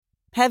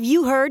Have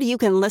you heard you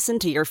can listen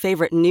to your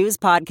favorite news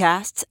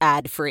podcasts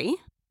ad-free?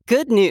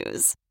 Good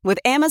news! With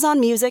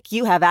Amazon Music,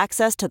 you have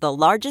access to the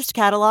largest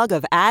catalog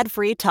of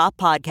ad-free top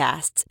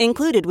podcasts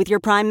included with your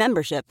Prime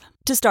membership.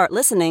 To start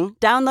listening,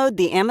 download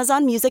the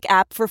Amazon Music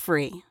app for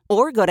free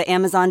or go to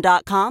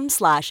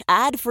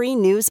amazon.com/ad-free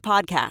news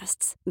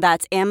podcasts.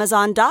 That's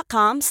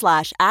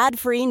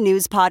amazon.com/ad-free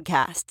news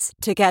podcasts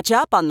to catch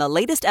up on the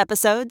latest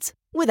episodes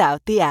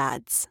without the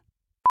ads.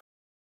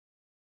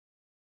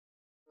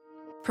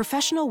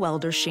 Professional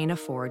welder Shayna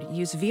Ford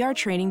used VR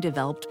training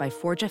developed by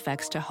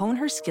ForgeFX to hone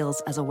her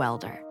skills as a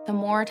welder. The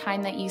more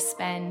time that you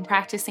spend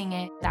practicing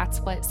it,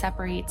 that's what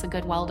separates a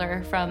good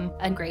welder from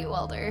a great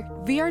welder.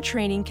 VR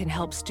training can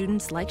help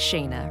students like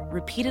Shayna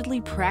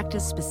repeatedly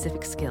practice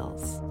specific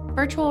skills.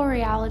 Virtual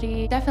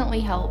reality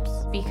definitely helps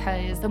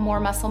because the more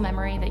muscle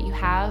memory that you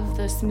have,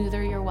 the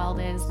smoother your weld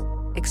is.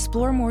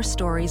 Explore more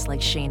stories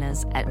like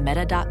Shayna's at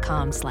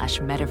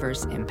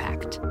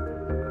meta.com/metaverseimpact.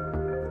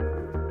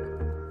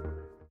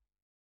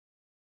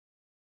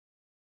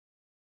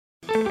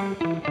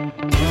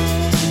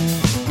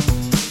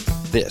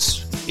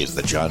 This is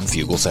the John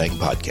Fugelsang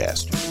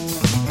Podcast.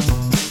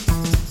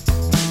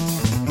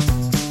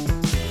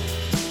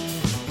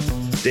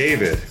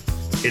 David,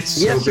 it's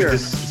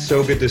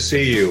so good to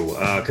see you.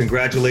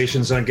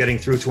 Congratulations on getting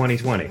through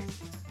 2020.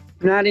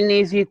 Not an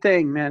easy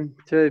thing, man.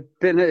 It's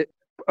been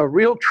a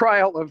real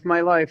trial of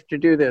my life to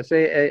do this.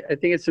 I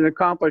think it's an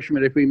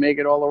accomplishment if we make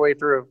it all the way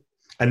through.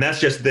 And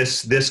that's just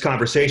this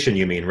conversation,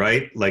 you mean,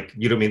 right? Like,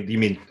 you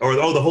mean,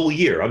 the whole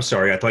year. I'm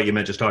sorry. I thought you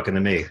meant just talking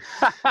to me.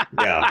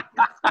 Yeah.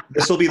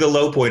 This will be the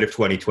low point of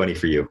 2020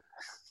 for you.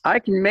 I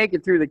can make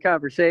it through the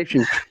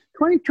conversation.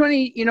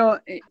 2020,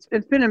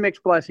 it's been a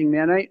mixed blessing,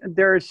 man.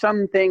 There are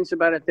some things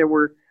about it that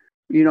were,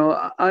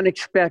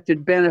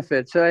 unexpected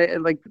benefits. I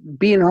like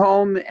being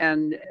home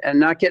and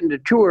not getting to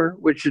tour,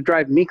 which is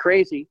driving me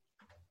crazy,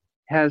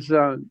 has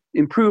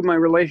improved my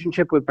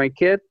relationship with my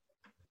kid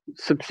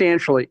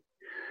substantially.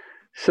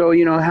 So,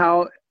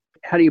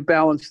 how do you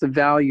balance the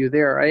value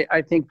there?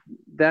 I think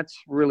that's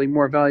really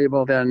more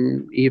valuable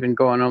than even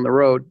going on the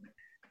road.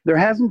 There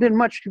hasn't been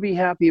much to be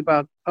happy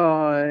about.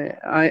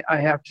 I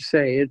have to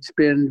say, it's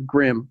been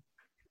grim.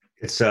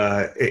 It's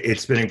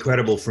been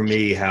incredible for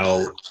me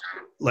how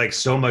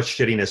so much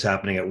shittiness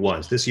happening at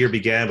once. This year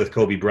began with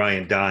Kobe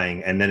Bryant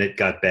dying, and then it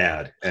got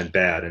bad and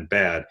bad and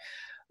bad.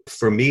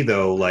 For me,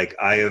 though,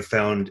 I have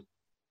found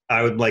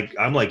I'm like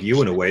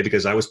you in a way,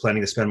 because I was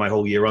planning to spend my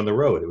whole year on the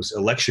road. It was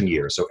election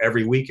year. So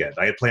every weekend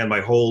I had planned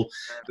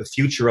the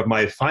future of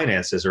my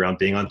finances around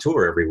being on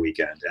tour every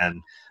weekend.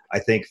 And I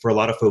think for a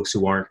lot of folks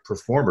who aren't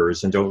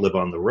performers and don't live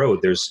on the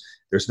road, there's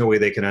no way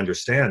they can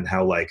understand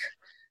how, you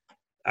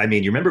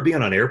remember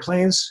being on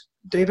airplanes,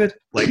 David?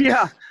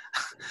 Yeah,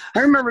 I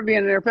remember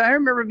being on airplanes. I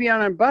remember being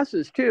on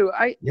buses too.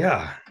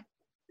 Yeah.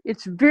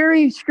 It's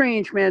very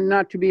strange, man,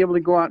 not to be able to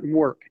go out and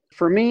work.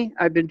 For me,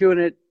 I've been doing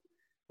it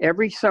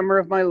every summer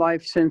of my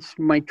life since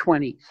my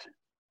 20s,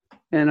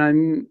 and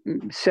I'm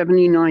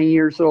 79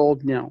 years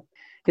old now.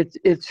 It's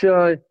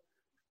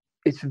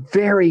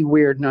very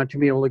weird not to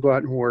be able to go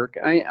out and work.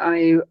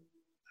 It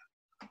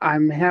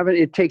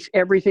takes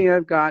everything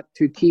I've got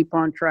to keep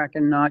on track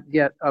and not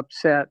get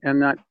upset and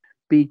not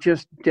be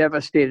just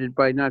devastated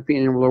by not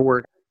being able to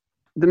work.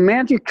 The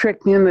magic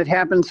trick, man, that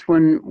happens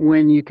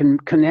when you can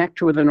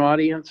connect with an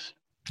audience.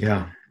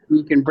 Yeah.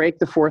 You can break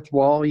the fourth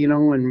wall,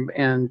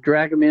 and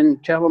drag them in,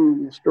 tell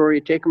them the story,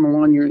 take them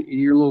along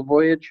your little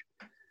voyage.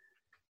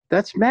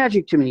 That's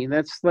magic to me.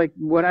 That's like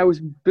what I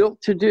was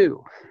built to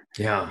do.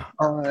 Yeah.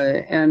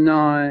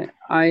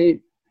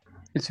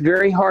 It's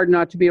very hard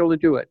not to be able to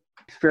do it.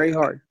 It's very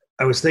hard.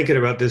 I was thinking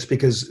about this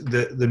because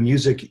the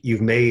music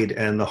you've made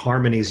and the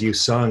harmonies you've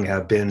sung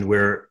have been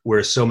where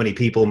so many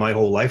people my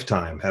whole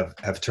lifetime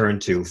have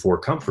turned to for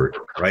comfort,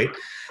 right?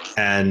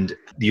 And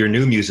your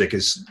new music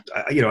is,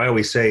 I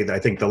always say that I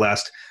think the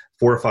last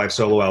 4 or 5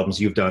 solo albums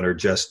you've done are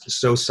just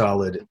so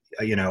solid.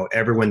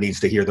 Everyone needs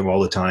to hear them all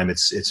the time.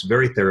 It's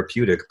very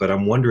therapeutic, but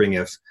I'm wondering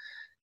if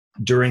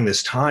during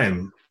this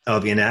time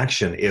of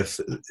inaction, if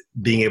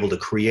being able to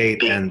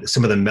create and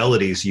some of the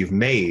melodies you've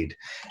made,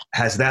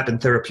 has that been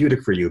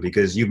therapeutic for you?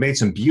 Because you've made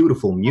some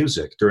beautiful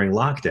music during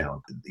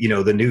lockdown.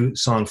 The new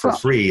song For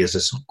Free is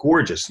this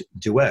gorgeous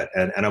duet.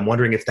 And I'm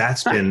wondering if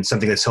that's been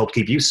something that's helped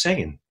keep you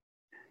sane.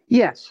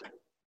 Yes.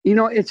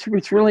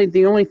 It's really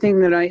the only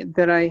thing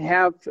that I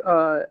have,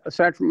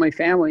 aside from my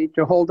family,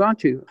 to hold on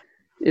to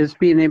is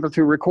being able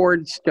to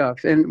record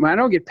stuff. And I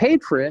don't get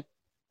paid for it.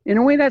 In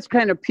a way, that's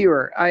kind of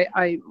pure.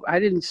 I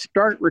didn't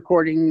start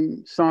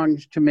recording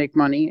songs to make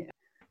money.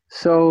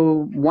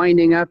 So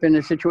winding up in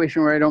a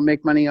situation where I don't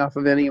make money off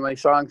of any of my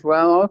songs,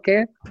 well,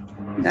 okay,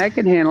 I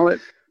can handle it.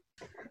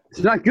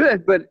 It's not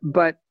good, but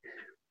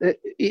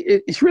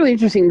it's really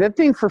interesting. That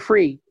thing For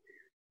Free,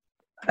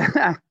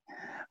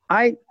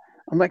 I'm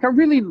like, I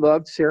really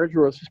loved Sarah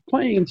DeRosa's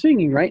playing and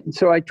singing, right? And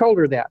so I told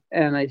her that.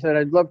 And I said,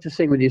 I'd love to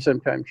sing with you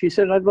sometime. She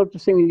said, I'd love to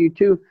sing with you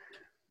too.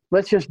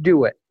 Let's just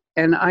do it.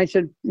 And I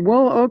said,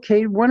 well,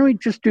 okay, why don't we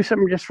just do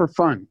something just for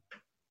fun?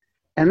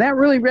 And that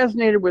really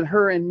resonated with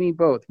her and me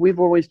both. We've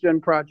always done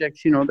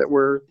projects, that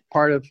were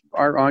part of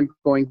our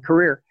ongoing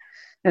career.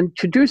 And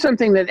to do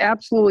something that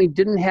absolutely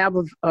didn't have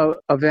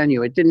a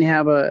venue, it didn't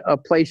have a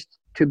place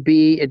to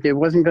be, it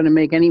wasn't going to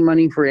make any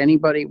money for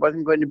anybody, it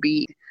wasn't going to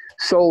be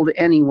sold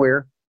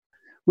anywhere.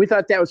 We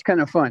thought that was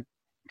kind of fun,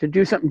 to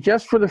do something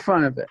just for the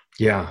fun of it.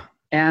 Yeah.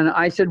 And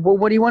I said, well,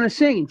 what do you want to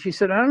sing? And she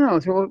said, I don't know.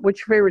 So what's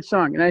your favorite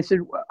song? And I said,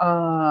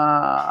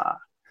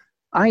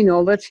 I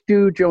know, let's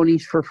do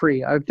Joni's for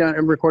free. I've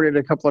recorded it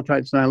a couple of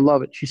times and I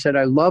love it. She said,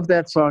 I love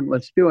that song.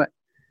 Let's do it.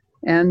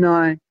 And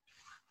I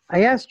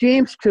asked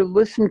James to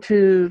listen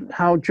to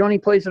how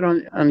Joni plays it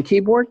on the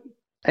keyboard.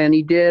 And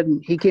he did.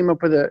 And he came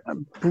up with a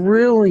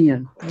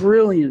brilliant,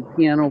 brilliant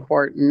piano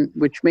part,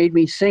 which made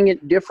me sing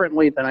it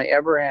differently than I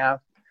ever have.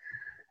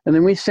 And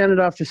then we sent it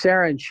off to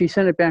Sarah and she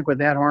sent it back with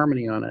that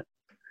harmony on it,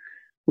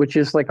 which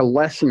is like a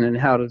lesson in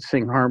how to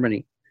sing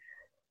harmony.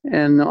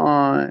 And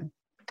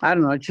I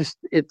don't know,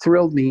 it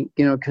thrilled me,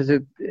 because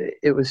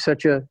it was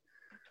such an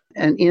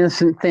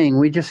innocent thing.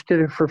 We just did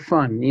it for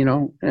fun,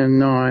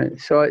 and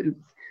so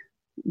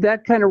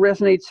that kind of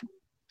resonates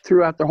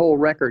throughout the whole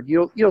record.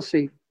 You'll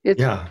see.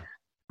 Yeah.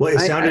 Well,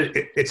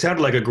 it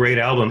sounded like a great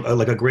album,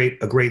 like a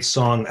great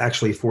song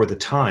actually for the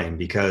time,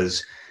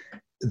 because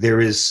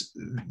there's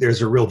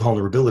a real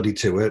vulnerability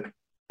to it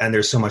and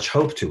there's so much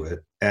hope to it.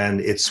 And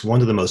it's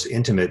one of the most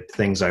intimate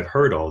things I've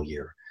heard all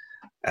year.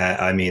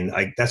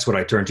 That's what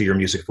I turn to your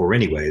music for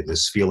anyway,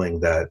 this feeling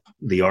that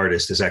the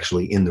artist is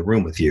actually in the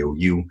room with you.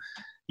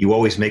 You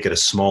always make it a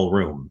small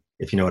room,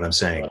 if you know what I'm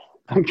saying.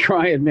 I'm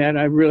trying, man.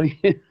 I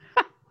really,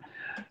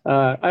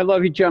 I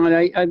love you, John.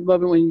 I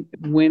love it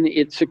when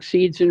it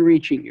succeeds in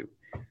reaching you.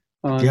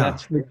 Yeah.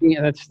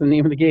 That's the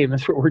name of the game.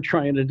 That's what we're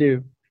trying to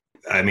do.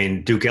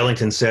 Duke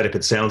Ellington said, if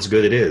it sounds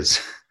good, it is.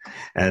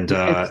 And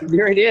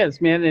there it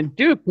is, man. And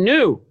Duke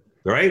knew.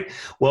 Right.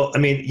 Well,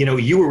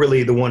 you were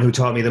really the one who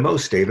taught me the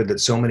most, David, that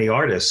so many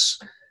artists,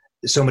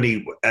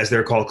 as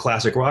they're called,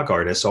 classic rock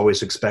artists,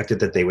 always expected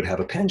that they would have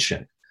a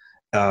pension,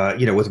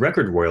 with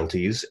record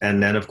royalties.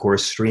 And then, of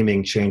course,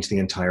 streaming changed the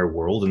entire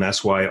world. And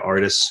that's why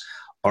artists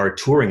are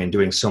touring and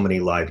doing so many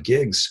live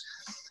gigs.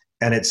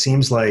 And it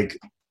seems like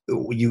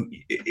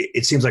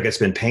it's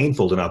been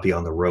painful to not be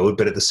on the road,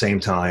 but at the same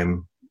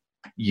time,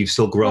 you've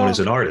still grown as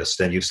an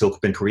artist and you've still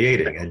been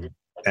creating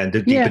and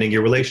deepening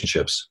your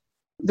relationships.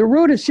 The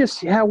road is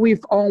just how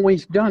we've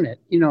always done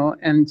it,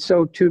 and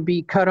so to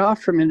be cut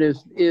off from it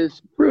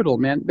is brutal,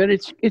 man. But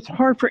it's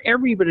hard for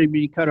everybody to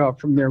be cut off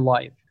from their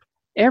life.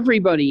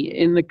 Everybody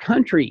in the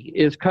country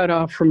is cut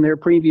off from their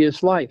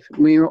previous life.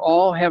 We're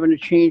all having to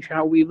change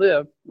how we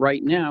live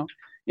right now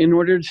in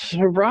order to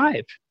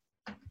survive,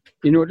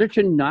 in order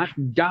to not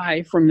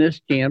die from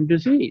this damn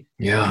disease.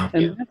 Yeah.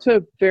 And that's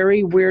a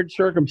very weird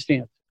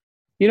circumstance.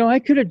 I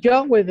could have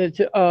dealt with it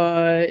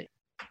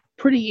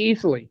pretty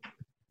easily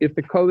if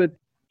the COVID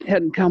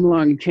hadn't come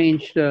along and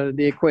changed the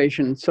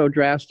equation so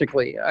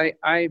drastically.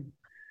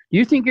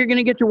 You think you're going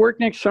to get to work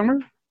next summer?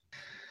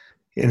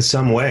 In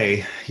some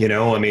way,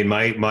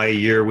 my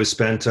year was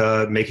spent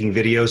making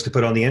videos to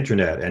put on the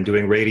internet and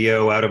doing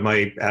radio out of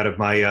my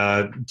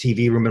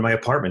TV room in my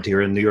apartment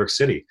here in New York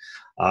City.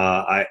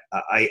 I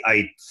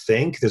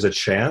think there's a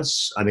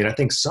chance. I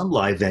think some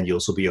live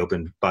venues will be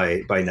open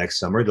by next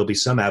summer. There'll be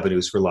some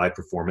avenues for live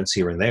performance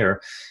here and there.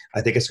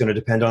 I think it's going to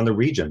depend on the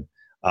region.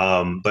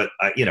 But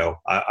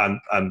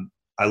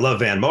I love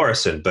Van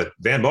Morrison, but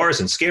Van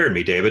Morrison scared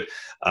me, David.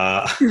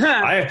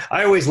 I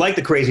always liked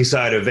the crazy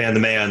side of Van the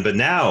Man, but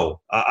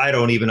now I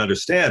don't even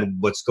understand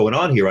what's going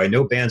on here. I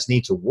know bands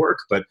need to work,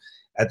 but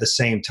at the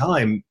same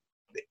time,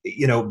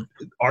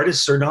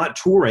 artists are not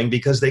touring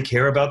because they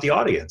care about the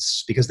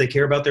audience, because they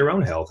care about their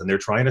own health, and they're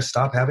trying to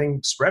stop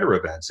having spreader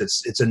events.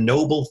 It's a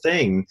noble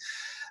thing,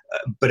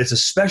 but it's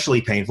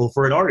especially painful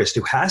for an artist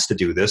who has to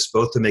do this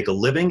both to make a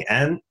living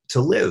and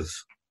to live.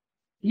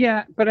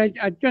 Yeah, but I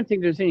don't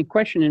think there's any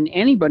question in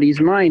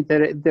anybody's mind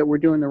that we're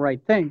doing the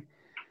right thing.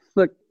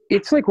 Look,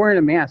 it's like wearing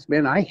a mask,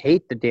 man. I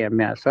hate the damn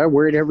mask. I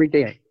wear it every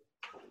day.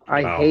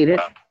 I hate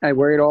it. I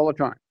wear it all the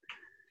time.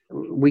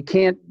 We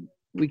can't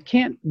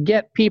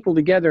get people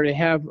together to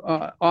have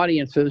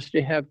audiences,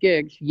 to have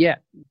gigs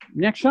yet.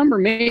 Next summer,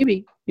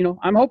 maybe.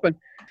 I'm hoping.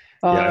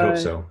 I hope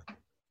so.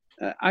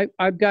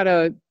 I've got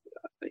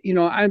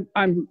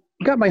I'm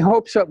got my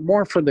hopes up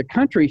more for the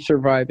country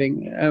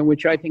surviving,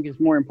 which I think is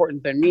more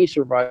important than me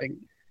surviving.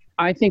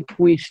 I think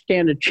we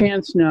stand a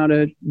chance now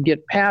to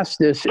get past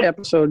this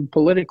episode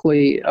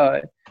politically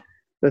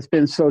that's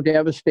been so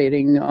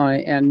devastating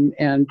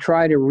and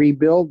try to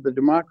rebuild the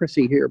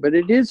democracy here. But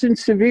it is in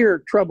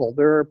severe trouble.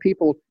 There are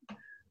people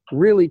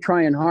really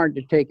trying hard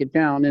to take it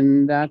down,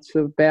 and that's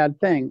a bad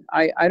thing.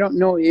 I don't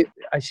know.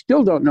 I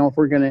still don't know if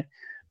we're going to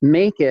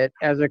make it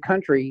as a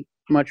country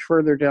much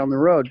further down the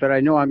road, but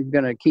I know I'm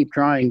going to keep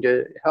trying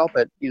to help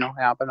it,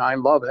 happen. I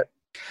love it.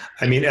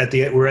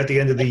 We're at the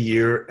end of the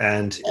year,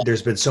 and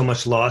there's been so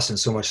much loss and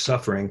so much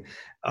suffering.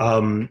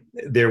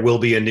 There will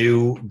be a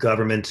new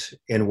government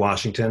in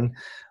Washington.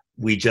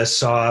 We just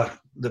saw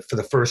for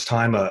the first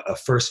time, a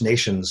First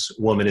Nations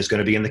woman is going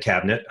to be in the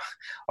cabinet.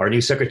 Our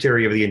new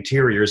Secretary of the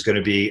Interior is going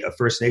to be a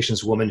First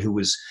Nations woman who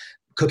was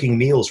cooking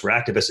meals for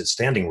activists at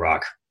Standing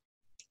Rock.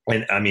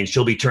 And I mean,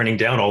 she'll be turning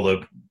down all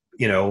the,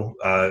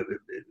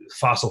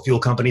 fossil fuel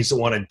companies that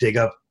want to dig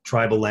up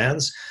tribal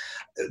lands.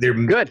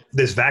 Good.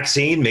 This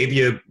vaccine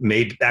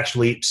may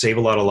actually save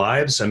a lot of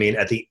lives. I mean,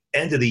 at the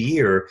end of the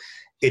year,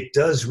 it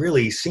does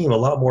really seem a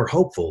lot more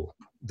hopeful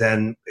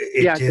than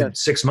it did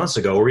 6 months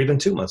ago or even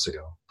 2 months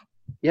ago.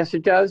 Yes,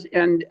 it does.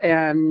 And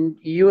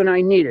you and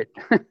I need it.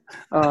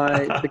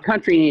 The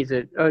country needs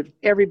it.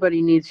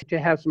 Everybody needs to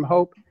have some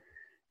hope.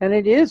 And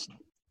it is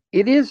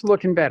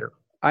looking better.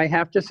 I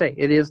have to say,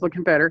 it is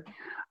looking better.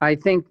 I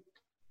think,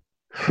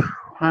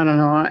 I don't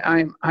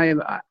know,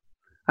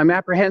 I'm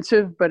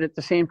apprehensive, but at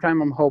the same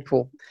time, I'm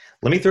hopeful.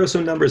 Let me throw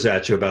some numbers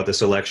at you about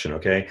this election,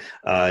 okay?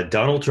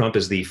 Donald Trump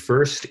is the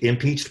first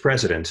impeached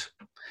president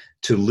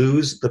to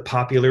lose the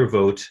popular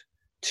vote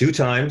 2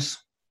 times.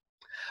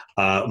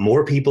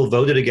 More people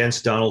voted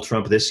against Donald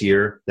Trump this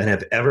year than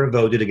have ever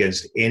voted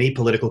against any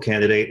political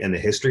candidate in the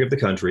history of the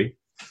country.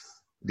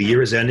 The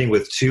year is ending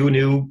with 2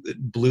 new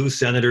blue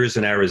senators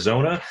in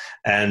Arizona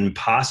and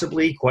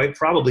quite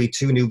probably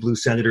 2 new blue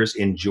senators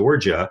in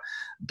Georgia.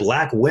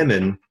 Black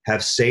women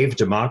have saved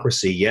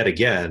democracy yet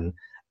again.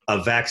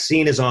 A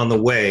vaccine is on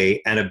the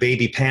way, and a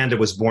baby panda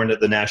was born at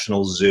the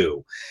National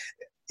Zoo.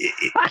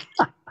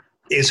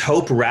 Is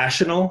hope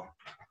rational?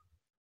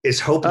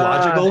 Is hope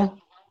logical?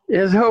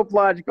 Is hope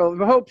logical?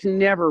 Hope's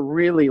never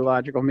really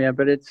logical, man,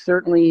 but it's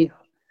certainly,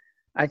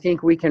 I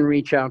think we can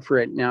reach out for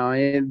it now.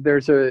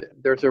 There's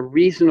a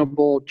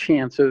reasonable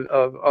chance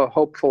of a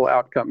hopeful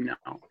outcome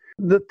now.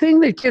 The thing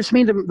that gives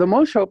me the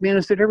most hope, man,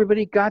 is that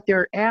everybody got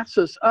their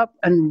asses up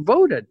and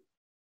voted.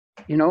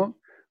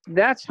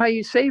 That's how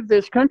you save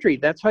this country.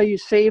 That's how you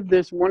save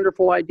this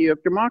wonderful idea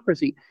of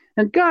democracy.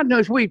 And God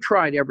knows we've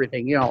tried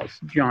everything else,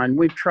 John.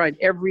 We've tried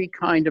every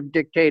kind of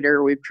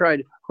dictator. We've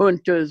tried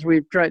juntas.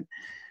 We've tried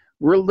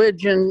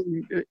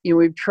religion.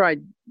 We've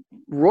tried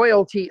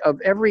royalty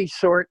of every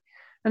sort.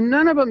 And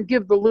none of them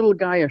give the little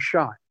guy a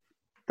shot.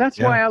 That's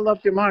why I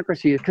love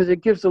democracy, because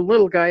it gives the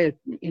little guy,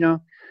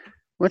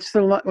 what's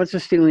the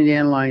Steely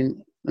Dan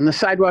line? And the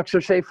sidewalks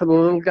are safe for the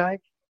little guy?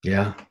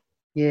 Yeah.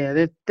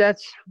 Yeah,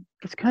 that's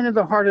kind of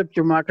the heart of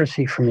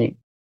democracy for me.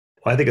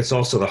 Well, I think it's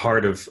also the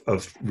heart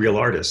of real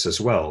artists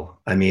as well.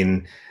 I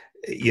mean,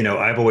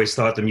 I've always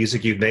thought the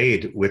music you've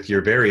made with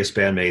your various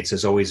bandmates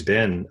has always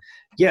been,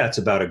 it's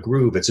about a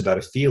groove, it's about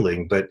a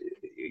feeling, but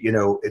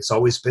it's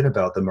always been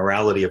about the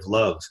morality of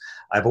love.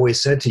 I've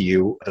always said to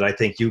you that I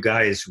think you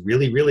guys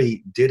really,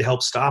 really did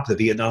help stop the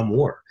Vietnam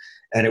War.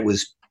 And it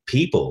was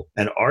people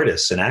and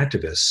artists and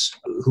activists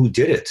who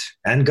did it,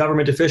 and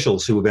government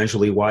officials who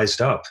eventually wised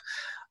up.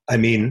 I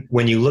mean,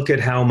 when you look at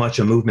how much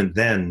a movement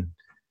then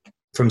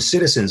from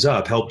citizens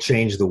up helped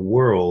change the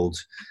world,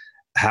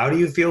 how do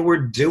you feel we're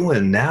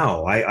doing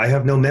now? I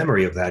have no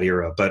memory of that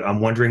era, but I'm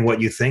wondering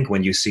what you think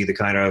when you see the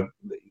kind of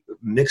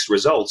mixed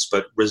results,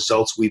 but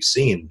results we've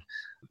seen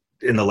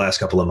in the last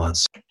couple of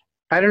months.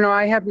 I don't know.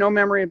 I have no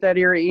memory of that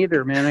era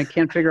either, man. I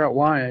can't figure out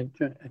why.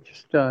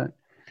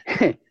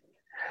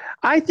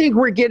 I think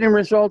we're getting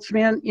results,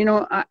 man.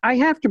 I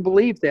have to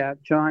believe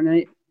that, John.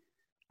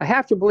 I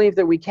have to believe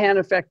that we can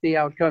affect the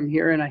outcome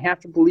here, and I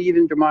have to believe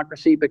in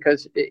democracy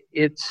because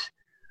it's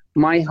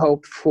my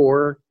hope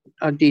for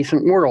a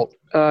decent world.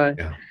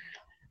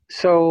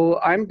 So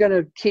I'm going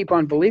to keep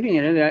on believing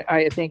in it.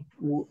 I think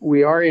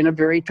we are in a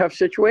very tough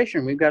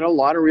situation. We've got a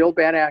lot of real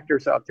bad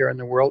actors out there in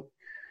the world.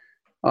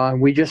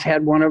 We just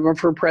had one of them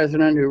for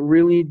president who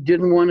really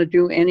didn't want to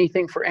do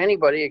anything for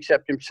anybody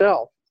except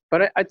himself.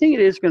 But I think it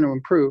is going to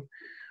improve.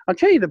 I'll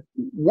tell you,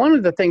 one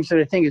of the things that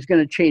I think is going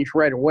to change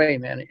right away,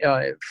 man,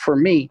 for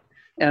me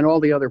and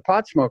all the other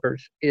pot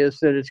smokers, is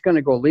that it's going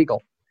to go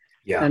legal.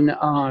 Yeah.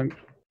 And,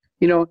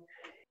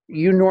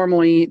 you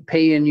normally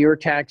pay in your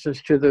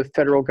taxes to the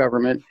federal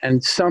government,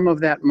 and some of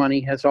that money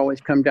has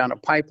always come down a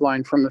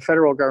pipeline from the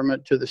federal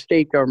government to the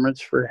state governments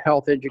for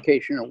health,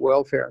 education, and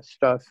welfare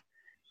stuff.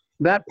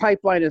 That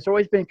pipeline has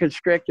always been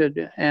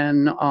constricted,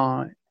 and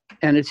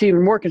it's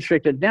even more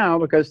constricted now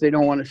because they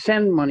don't want to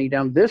send money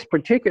down. This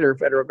particular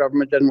federal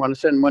government doesn't want to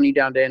send money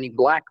down to any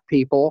black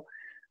people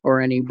or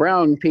any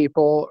brown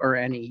people or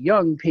any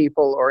young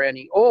people or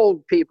any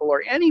old people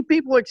or any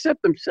people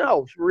except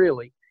themselves,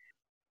 really.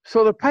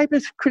 So the pipe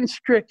is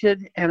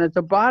constricted, and at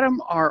the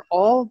bottom are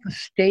all the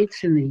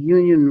states in the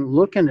union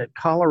looking at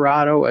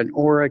Colorado and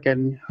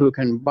Oregon who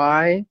can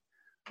buy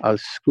a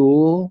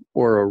school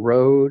or a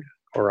road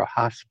or a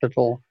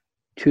hospital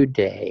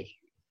today.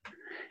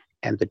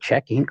 And the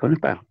check ain't going to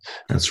bounce.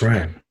 That's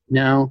right.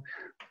 Now,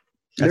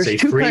 that's a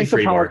free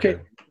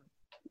market.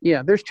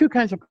 Yeah, there's 2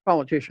 kinds of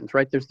politicians,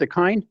 right? There's the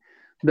kind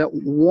that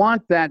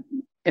want that,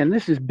 and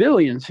this is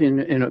billions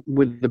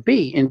with the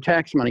B in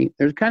tax money.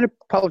 There's kind of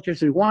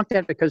politicians who want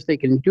that because they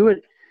can do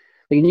it.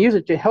 They can use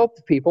it to help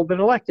the people that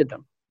elected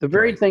them, the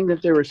very thing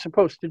that they were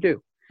supposed to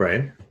do.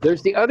 Right.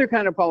 There's the other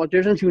kind of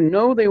politicians who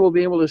know they will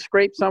be able to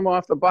scrape some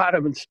off the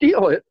bottom and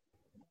steal it.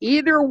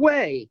 Either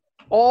way,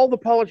 all the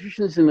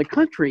politicians in the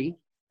country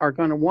are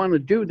going to want to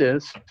do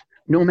this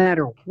no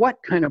matter what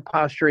kind of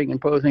posturing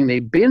and posing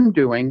they've been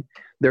doing.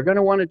 They're going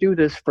to want to do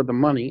this for the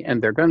money,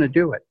 and they're going to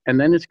do it. And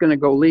then it's going to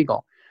go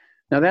legal.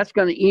 Now, that's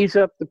going to ease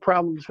up the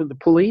problems for the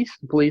police.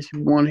 The police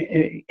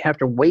have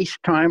to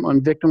waste time on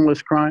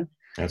victimless crime.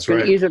 That's it's going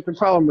right. to ease up the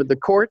problem with the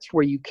courts,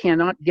 where you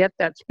cannot get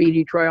that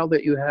speedy trial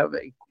that you have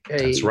a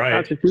That's right.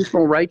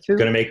 constitutional right to. It's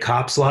going to make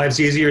cops' lives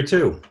easier,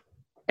 too.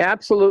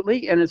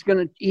 Absolutely. And it's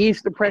going to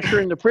ease the pressure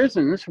in the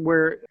prisons,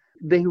 where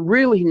they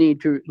really need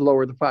to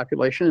lower the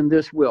population, and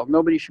this will.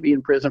 Nobody should be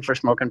in prison for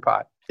smoking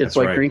pot. It's That's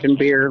like right. drinking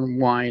beer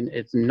and wine.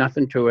 It's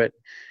nothing to it.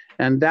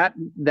 And that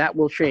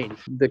will change.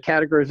 The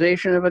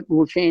categorization of it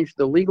will change.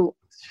 The legal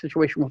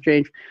situation will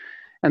change.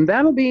 And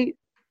that'll be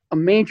a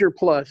major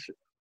plus,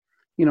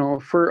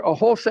 for a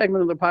whole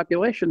segment of the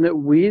population that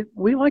we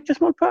like to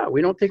smoke pot.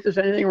 We don't think there's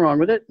anything wrong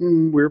with it.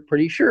 And we're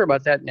pretty sure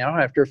about that now.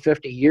 After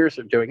 50 years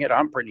of doing it,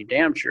 I'm pretty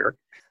damn sure.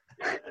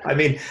 I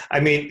mean,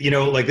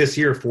 like this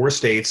year, 4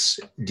 states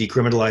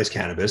decriminalized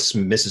cannabis.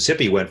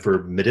 Mississippi went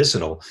for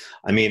medicinal.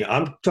 I mean,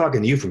 I'm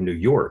talking to you from New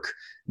York.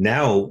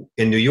 Now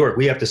in New York,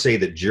 we have to say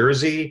that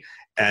Jersey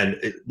and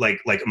like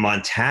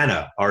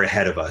Montana are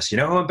ahead of us. You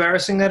know how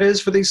embarrassing that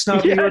is for these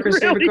snobby New Yorkers,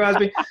 really. David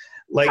Crosby?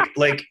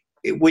 Like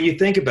when you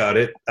think about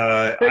it,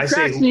 It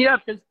cracks me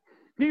up because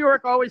New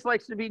York always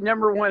likes to be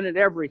number one at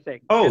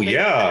everything. Oh,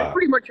 They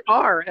pretty much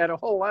are at a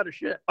whole lot of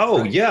shit.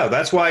 Oh, right? Yeah.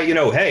 That's why,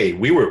 hey,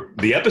 we were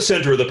the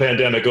epicenter of the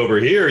pandemic over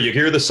here. You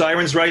hear the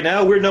sirens right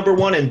now? We're number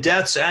one in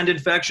deaths and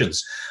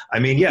infections. I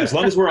mean, yeah, as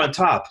long as we're on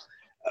top.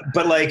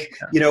 But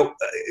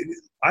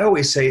I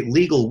always say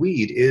legal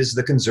weed is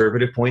the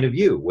conservative point of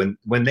view.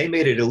 When they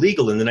made it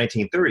illegal in the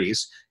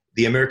 1930s,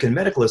 the American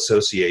Medical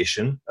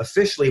Association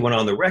officially went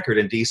on the record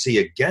in D.C.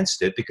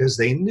 against it because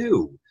they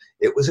knew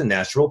it was a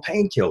natural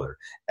painkiller.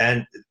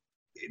 And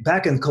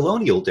back in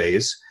colonial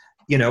days,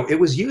 it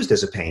was used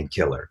as a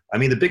painkiller. I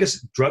mean, the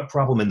biggest drug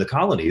problem in the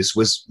colonies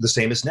was the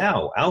same as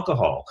now,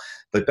 alcohol.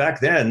 But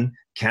back then,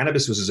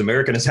 cannabis was as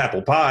American as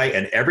apple pie,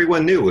 and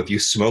everyone knew if you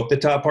smoked the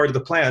top part of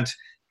the plant,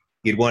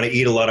 you'd want to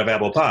eat a lot of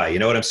apple pie. You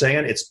know what I'm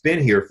saying? It's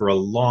been here for a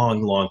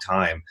long, long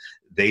time.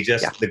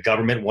 The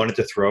government wanted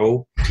to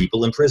throw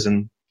people in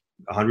prison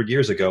 100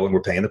 years ago, and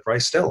we're paying the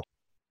price still.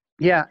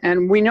 Yeah,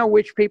 and we know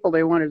which people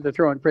they wanted to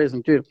throw in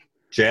prison too.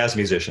 Jazz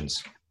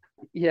musicians.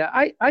 Yeah,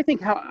 I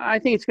think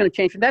it's going to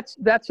change.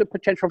 That's a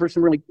potential for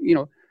some really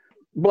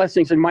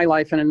blessings in my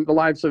life and in the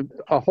lives of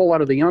a whole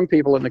lot of the young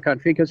people in the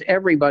country, because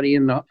everybody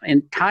in the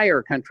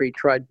entire country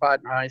tried pot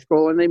in high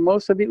school, and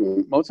most of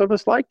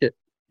us liked it.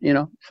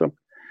 So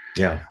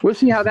yeah, we'll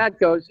see how that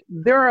goes.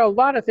 There are a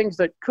lot of things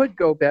that could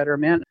go better,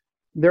 man.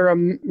 There are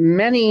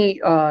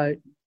many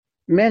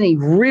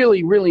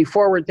really, really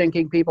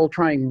forward-thinking people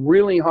trying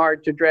really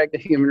hard to drag the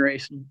human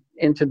race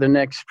into the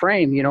next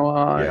frame.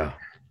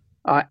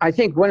 I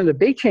think one of the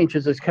big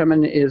changes that's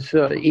coming is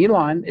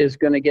Elon is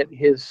going to get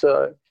his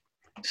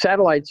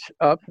satellites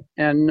up,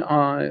 and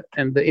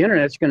the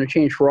internet's going to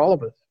change for all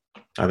of us.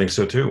 I think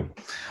so too.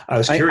 I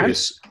was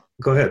curious.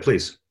 Go ahead,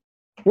 please.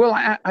 Well,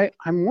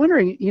 I'm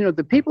wondering,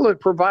 the people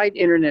that provide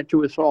internet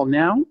to us all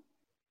now,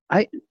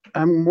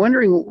 I'm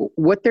wondering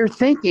what they're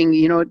thinking.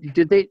 Do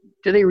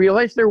they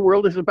realize their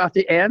world is about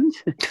to end?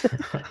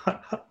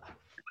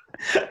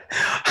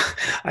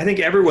 I think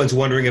everyone's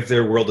wondering if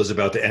their world is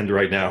about to end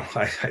right now.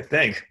 I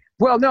think.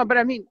 Well, no, but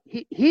I mean,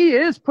 he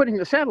is putting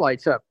the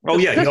satellites up. Oh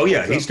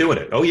yeah, he's doing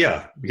it. Oh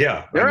yeah.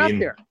 They're out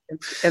there,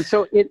 and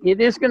so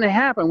it is going to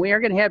happen. We are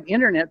going to have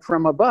internet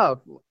from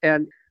above,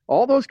 and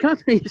all those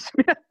companies,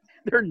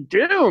 they're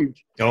doomed.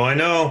 Oh, I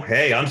know.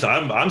 Hey,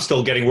 I'm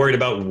still getting worried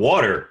about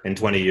water in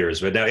 20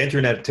 years, but now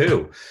internet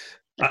too.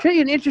 I'll tell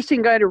you an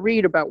interesting guy to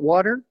read about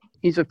water.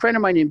 He's a friend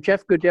of mine named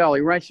Jeff Goodell.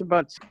 He writes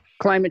about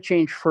climate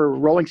change for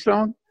Rolling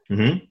Stone.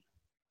 Mm-hmm.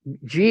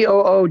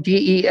 Goodell.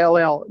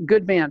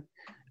 Good man.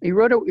 He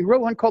wrote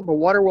one called "The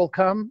Water Will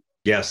Come."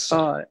 Yes.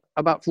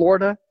 About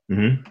Florida.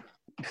 Mm-hmm.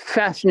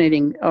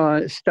 Fascinating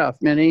stuff,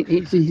 man.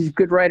 He's a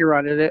good writer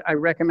on it. I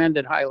recommend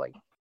it highly.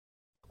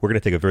 We're going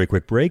to take a very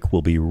quick break.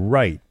 We'll be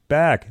right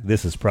back.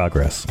 This is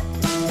Progress.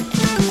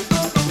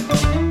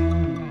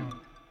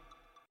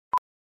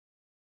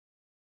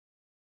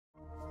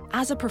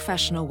 As a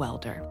professional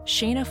welder,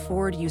 Shayna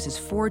Ford uses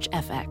Forge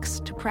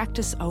FX to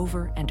practice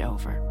over and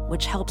over,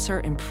 which helps her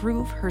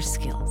improve her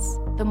skills.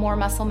 The more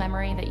muscle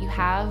memory that you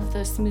have,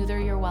 the smoother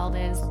your weld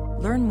is.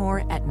 Learn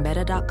more at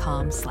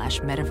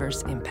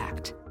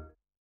meta.com/metaverseimpact.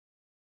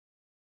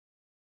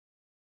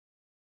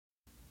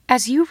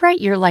 As you write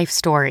your life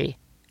story,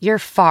 you're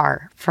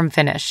far from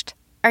finished.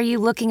 Are you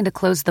looking to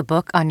close the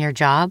book on your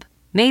job?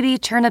 Maybe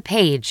turn a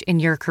page in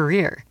your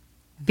career?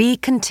 Be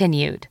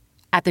continued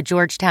at the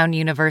Georgetown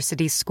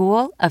University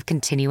School of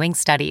Continuing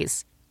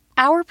Studies.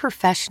 Our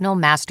professional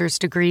master's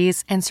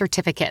degrees and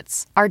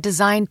certificates are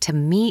designed to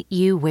meet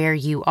you where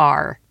you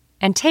are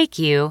and take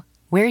you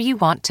where you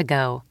want to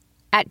go.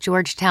 At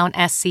Georgetown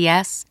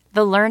SCS,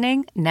 the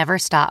learning never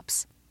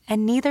stops,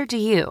 and neither do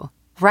you.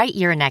 Write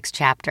your next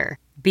chapter.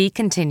 Be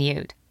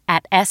continued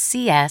at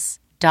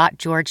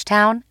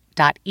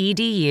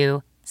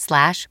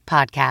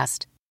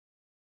scs.georgetown.edu/podcast.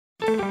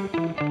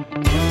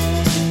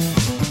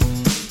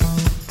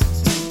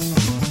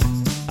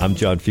 I'm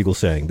John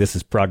Fugelsang. This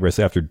is Progress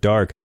After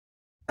Dark.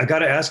 I got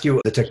to ask you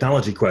the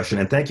technology question,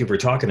 and thank you for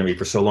talking to me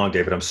for so long,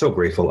 David. I'm so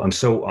grateful. I'm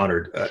so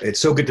honored. It's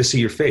so good to see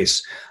your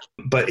face.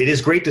 But it is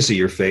great to see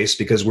your face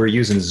because we're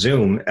using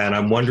Zoom, and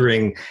I'm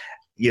wondering,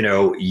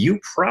 you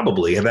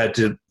probably have had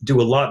to do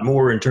a lot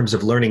more in terms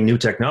of learning new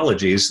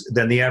technologies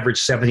than the average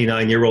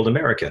 79-year-old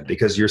American,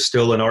 because you're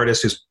still an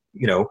artist who's,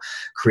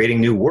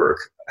 creating new work.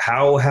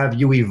 How have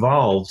you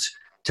evolved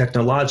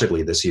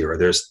technologically this year? Are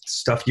there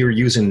stuff you're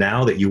using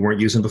now that you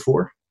weren't using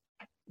before?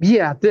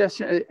 Yeah,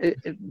 this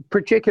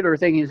particular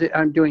thing is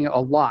I'm doing a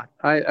lot.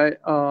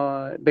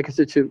 Because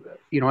it's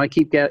I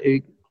keep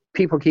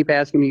people keep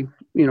asking me,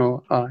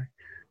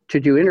 to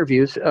do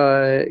interviews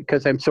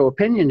because I'm so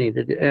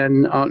opinionated,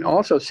 and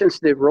also since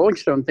the Rolling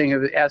Stone thing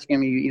of asking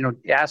me,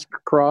 ask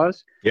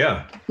Crosby.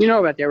 Yeah, you know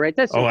about that, right?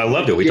 I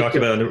loved it. We talked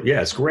about it. Yeah,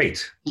 it's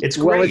great. It's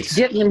great. Well, it's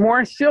getting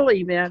more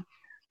silly, man.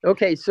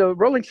 Okay, so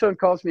Rolling Stone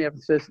calls me up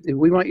and says,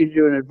 we want you to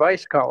do an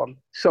advice column.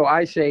 So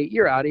I say,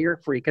 you're out of your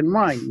freaking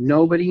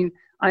mind.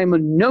 I'm a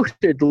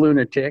noted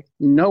lunatic.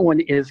 No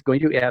one is going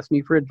to ask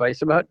me for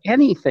advice about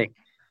anything.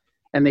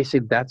 And they say,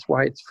 that's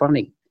why it's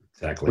funny.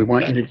 Exactly. We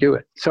want you to do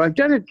it. So I've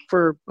done it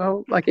for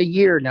like a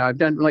year now. I've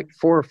done like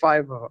 4 or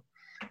 5 of them.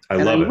 I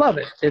love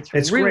it.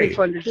 It's really great.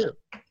 Fun to do.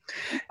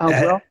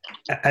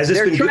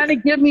 They're trying to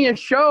give me a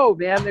show,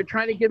 man. They're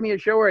trying to give me a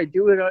show where I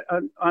do it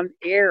on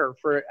air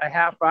for a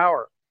half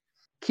hour.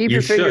 Keep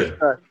your fingers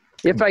crossed.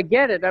 If I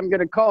get it, I'm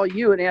going to call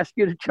you and ask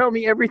you to tell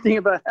me everything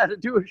about how to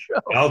do a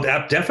show. Oh,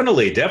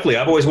 definitely.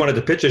 I've always wanted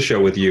to pitch a show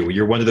with you.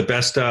 You're one of the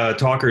best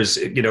talkers,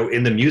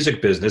 in the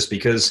music business,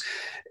 because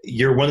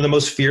you're one of the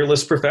most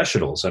fearless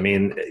professionals. I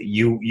mean,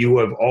 you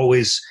have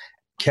always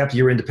kept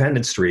your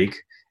independent streak,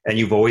 and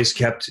you've always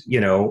kept,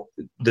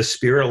 the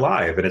spirit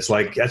alive. And it's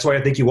like, that's why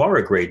I think you are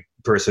a great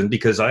person,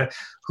 because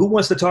who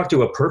wants to talk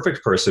to a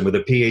perfect person with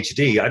a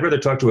PhD? I'd rather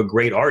talk to a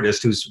great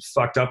artist who's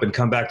fucked up and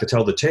come back to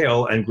tell the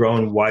tale and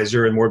grown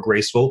wiser and more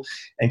graceful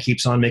and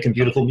keeps on making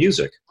beautiful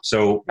music.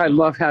 So I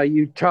love how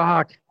you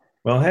talk.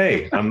 Well,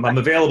 hey, I'm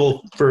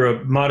available for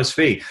a modest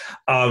fee.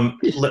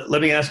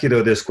 Let me ask you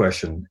though this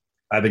question.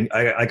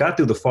 I got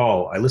through the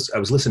fall. I was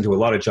listening to a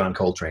lot of John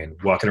Coltrane,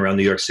 walking around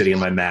New York City in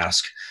my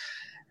mask,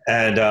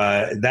 and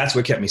that's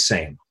what kept me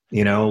sane.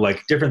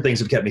 Like different things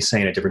have kept me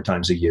sane at different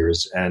times of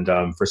years. And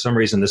for some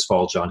reason this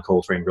fall, John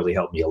Coltrane really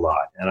helped me a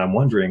lot. And I'm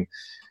wondering,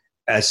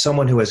 as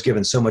someone who has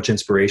given so much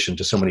inspiration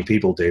to so many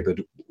people,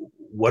 David,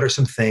 what are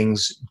some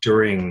things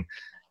during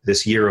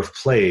this year of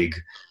plague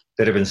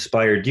that have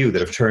inspired you,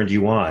 that have turned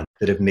you on,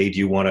 that have made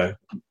you want to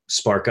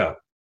spark up?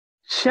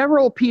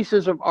 Several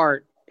pieces of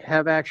art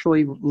have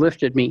actually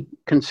lifted me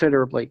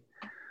considerably.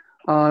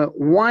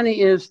 One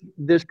is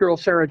this girl,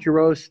 Sarah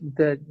Jaros,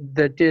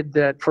 that did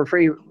that For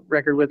Free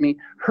record with me.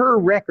 Her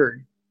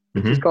record,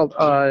 which is called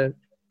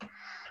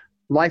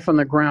Life on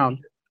the Ground,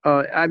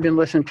 I've been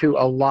listening to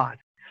a lot.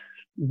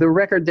 The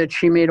record that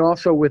she made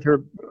also with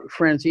her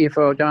friends Aoife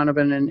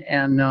O'Donovan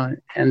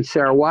and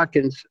Sarah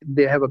Watkins,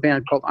 they have a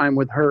band called I'm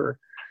With Her.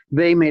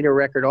 They made a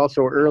record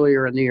also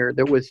earlier in the year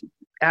that was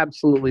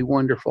absolutely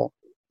wonderful.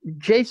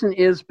 Jason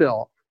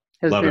Isbell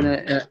has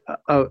been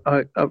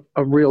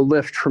a real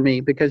lift for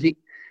me, because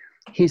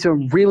he's a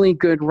really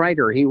good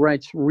writer. He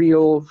writes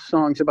real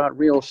songs about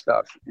real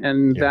stuff,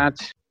 and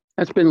that's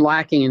been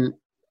lacking in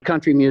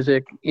country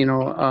music.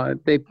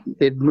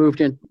 They've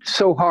moved in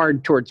so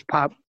hard towards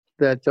pop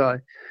that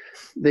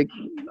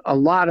a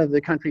lot of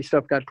the country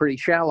stuff got pretty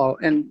shallow.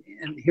 And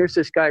here's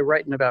this guy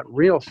writing about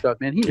real stuff,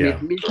 man. He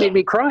made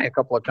me cry a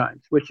couple of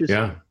times, which is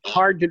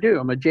hard to do.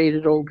 I'm a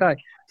jaded old guy.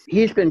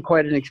 He's been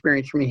quite an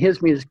experience for me.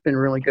 His music's been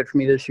really good for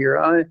me this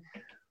year.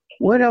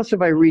 What else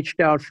have I reached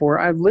out for?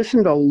 I've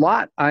listened a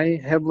lot.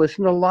 I have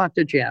listened a lot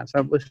to jazz.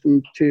 I've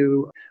listened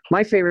to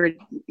my favorite,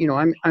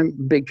 I'm a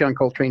big John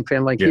Coltrane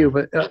fan like you,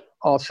 but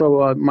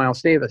also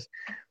Miles Davis.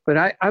 But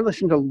I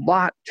listened a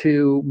lot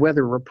to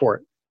Weather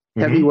Report,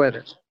 Heavy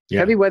Weather. Yeah.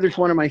 Heavy Weather's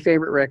one of my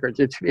favorite records.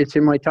 It's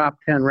in my top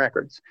 10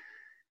 records.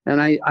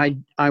 And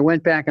I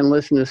went back and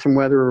listened to some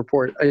Weather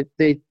Report.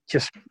 They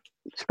just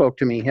spoke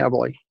to me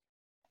heavily.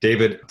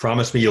 David,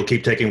 promise me you'll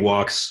keep taking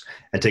walks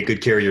and take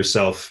good care of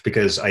yourself,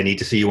 because I need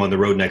to see you on the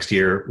road next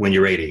year when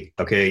you're 80.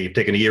 Okay, you've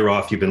taken a year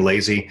off, you've been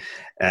lazy,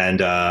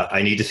 and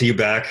I need to see you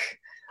back.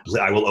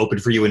 I will open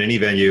for you in any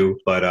venue,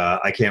 but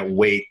I can't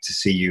wait to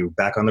see you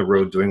back on the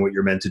road doing what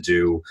you're meant to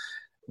do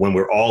when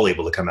we're all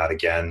able to come out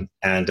again.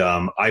 And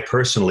I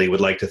personally would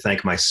like to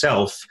thank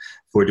myself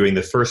for doing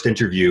the first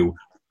interview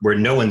where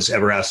no one's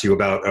ever asked you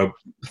about a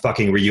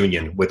fucking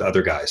reunion with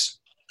other guys.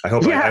 I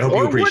hope you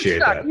appreciate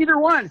Woodstock, that. Either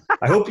one.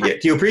 I hope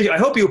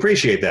you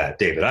appreciate that,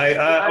 David.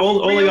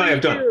 Only I have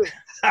done.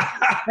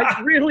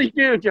 I really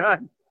do,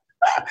 John.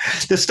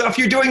 The stuff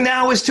you're doing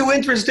now is too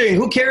interesting.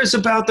 Who cares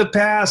about the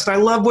past? I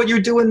love what you're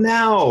doing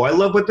now. I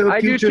love what the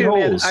future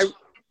holds. Man.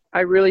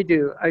 I really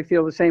do. I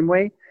feel the same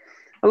way.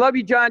 I love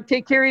you, John.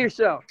 Take care of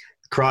yourself.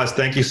 Cross,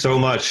 thank you so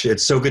much.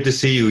 It's so good to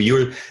see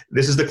you.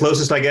 This is the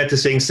closest I get to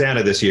seeing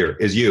Santa this year,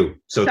 is you.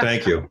 So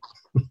thank you.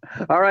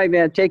 All right,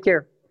 man. Take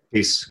care.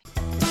 Peace.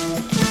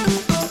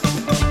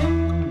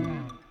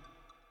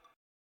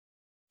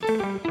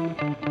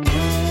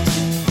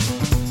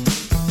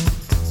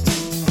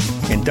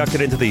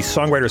 Inducted into the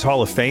Songwriters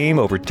Hall of Fame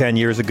over 10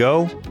 years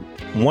ago.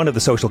 One of the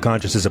social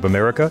consciences of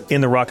America. In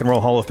the Rock and Roll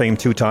Hall of Fame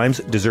 2 times.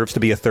 Deserves to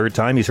be a 3rd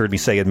time. He's heard me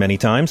say it many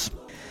times.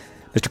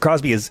 Mr.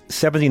 Crosby is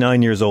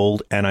 79 years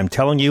old, and I'm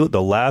telling you,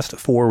 the last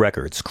 4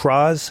 records,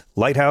 Cross,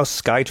 Lighthouse,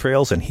 Sky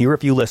Trails, and Here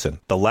If You Listen,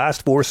 the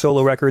last 4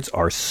 solo records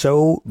are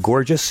so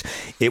gorgeous,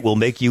 it will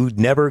make you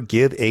never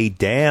give a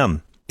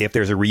damn. If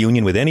there's a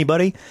reunion with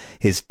anybody,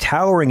 his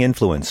towering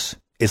influence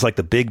is like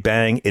the Big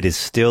Bang. It is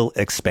still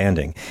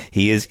expanding.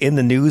 He is in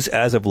the news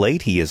as of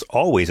late. He is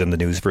always in the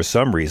news for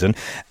some reason.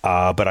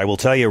 But I will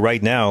tell you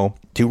right now,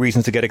 2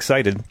 reasons to get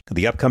excited.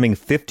 The upcoming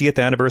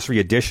 50th anniversary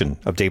edition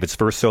of David's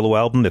first solo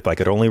album, If I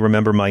Could Only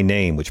Remember My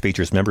Name, which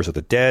features members of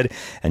the Dead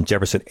and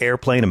Jefferson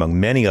Airplane, among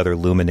many other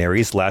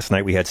luminaries. Last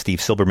night we had Steve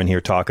Silberman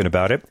here talking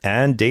about it.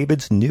 And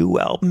David's new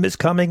album is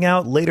coming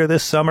out later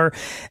this summer.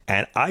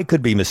 And I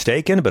could be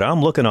mistaken, but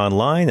I'm looking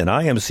online and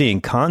I am seeing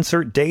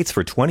concert dates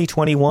for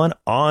 2021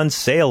 on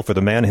sale for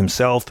the man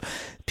himself.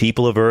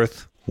 People of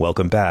Earth,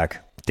 welcome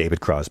back,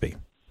 David Crosby.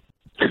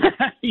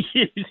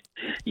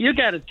 You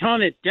got to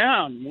tone it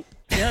down.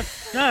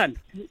 Yes, done.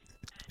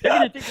 They're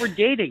going to think we're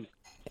dating.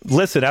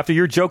 Listen, after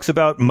your jokes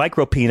about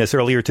micro penis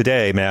earlier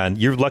today, man,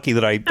 you're lucky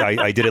that I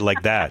did it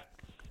like that.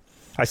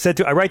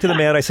 I write to the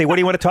man, I say, what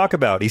do you want to talk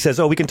about? He says,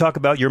 we can talk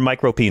about your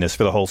micro penis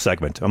for the whole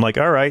segment. I'm like,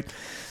 all right,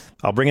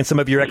 I'll bring in some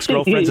of your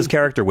ex-girlfriends as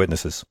character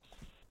witnesses.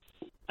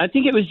 I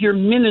think it was your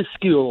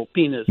minuscule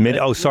penis.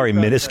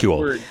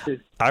 Minuscule.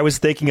 I was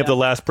thinking of the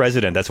last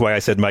president. That's why I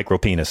said micro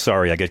penis.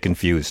 Sorry, I get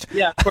confused.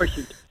 Yeah, of course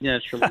you did.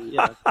 Naturally.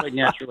 Yeah, quite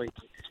naturally.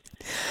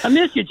 I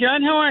miss you,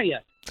 John. How are you?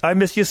 I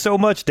miss you so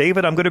much,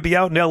 David. I'm going to be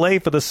out in L.A.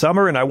 for the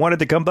summer, and I wanted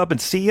to come up and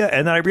see you,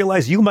 and then I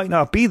realized you might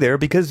not be there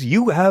because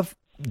you have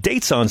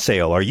dates on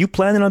sale. Are you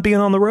planning on being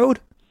on the road?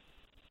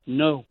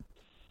 No.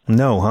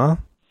 No, huh?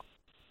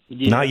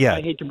 Yeah, not yet.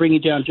 I hate to bring you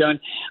down, John.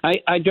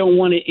 I don't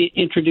want to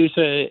introduce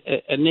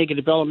a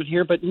negative element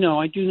here, but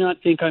no, I do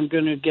not think I'm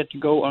going to get to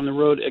go on the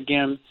road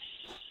again.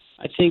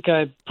 I think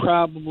I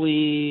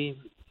probably...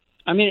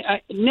 I mean,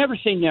 I never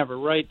say never,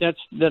 right? That's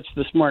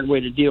the smart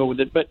way to deal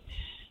with it. But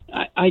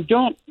I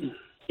don't.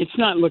 It's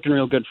not looking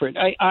real good for it.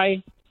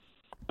 I'm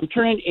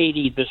turning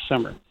 80 this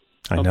summer.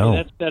 I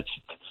know.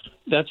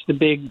 That's the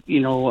big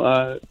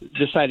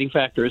deciding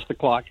factor is the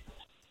clock.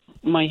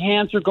 My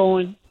hands are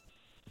going.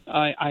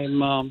 I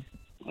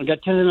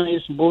got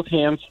tendonitis in both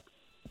hands,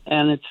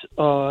 and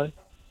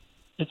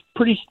it's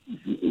pretty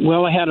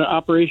well. I had an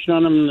operation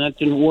on them, and that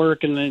didn't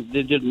work, and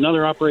they did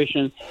another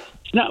operation.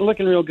 It's not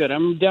looking real good.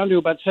 I'm down to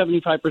about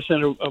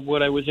 75% of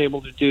what I was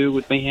able to do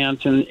with my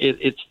hands, and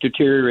it's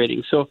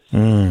deteriorating. So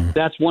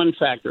that's one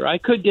factor. I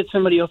could get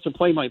somebody else to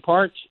play my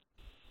parts,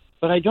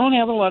 but I don't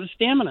have a lot of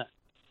stamina.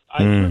 I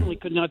certainly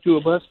could not do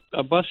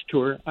a bus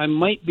tour. I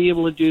might be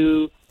able to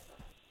do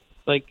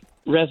like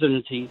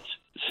residencies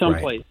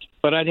someplace,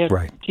 but I'd have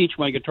to teach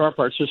my guitar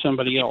parts to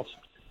somebody else.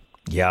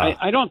 Yeah,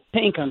 I don't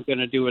think I'm going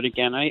to do it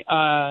again.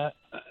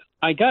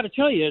 I got to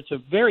tell you, it's a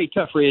very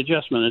tough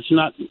readjustment. It's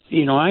not,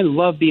 I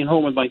love being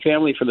home with my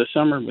family for the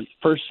summer. But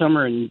first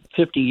summer in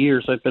 50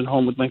 years I've been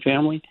home with my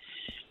family.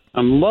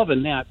 I'm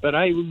loving that, but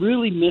I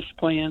really miss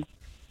playing,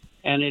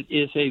 and it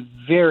is a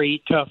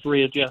very tough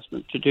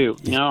readjustment to do.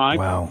 Now,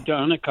 I've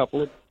done a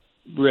couple of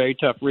very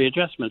tough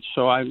readjustments,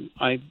 so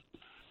I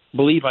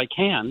believe I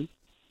can,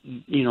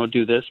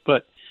 do this,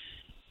 but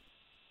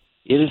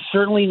it is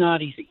certainly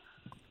not easy.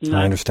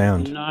 I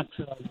understand.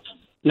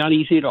 Not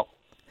easy at all.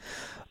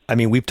 I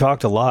mean, we've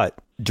talked a lot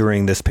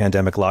during this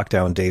pandemic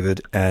lockdown,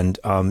 David, and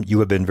you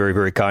have been very,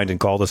 very kind and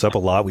called us up a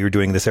lot. We were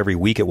doing this every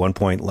week at one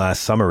point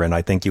last summer, and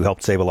I think you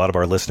helped save a lot of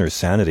our listeners'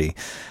 sanity.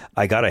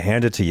 I got to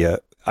hand it to you.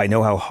 I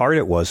know how hard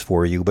it was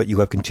for you, but you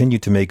have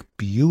continued to make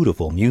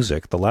beautiful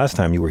music. The last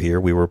time you were here,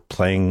 we were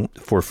playing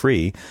for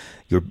free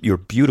your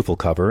beautiful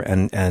cover,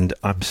 and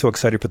I'm so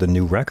excited for the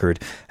new record.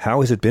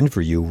 How has it been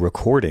for you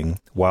recording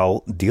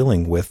while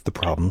dealing with the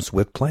problems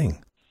with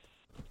playing?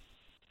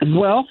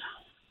 Well,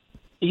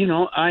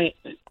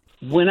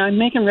 when I'm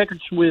making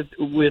records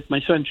with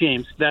my son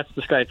James, that's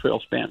the Sky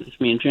Trails band. It's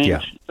me and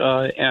James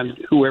and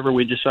whoever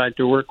we decide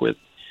to work with,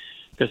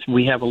 because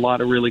we have a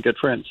lot of really good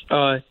friends.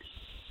 Boy,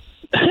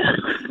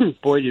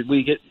 did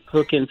we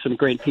hook in some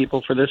great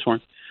people for this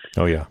one.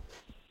 Oh yeah.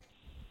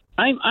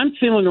 I'm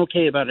feeling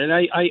okay about it.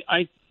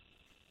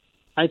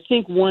 I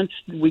think once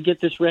we get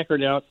this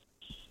record out,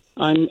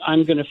 I'm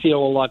going to feel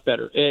a lot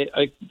better.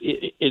 I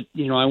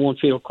won't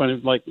feel kind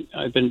of like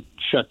I've been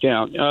shut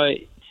down.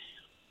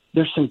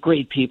 There's some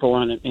great people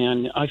on it,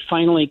 and I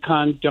finally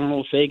conned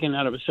Donald Fagen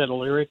out of a set of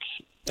lyrics,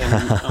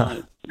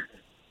 and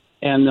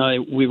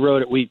we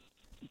wrote it. We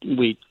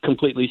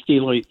completely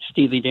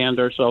Steely Danned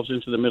ourselves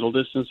into the middle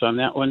distance on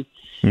that one.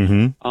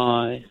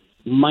 Mm-hmm.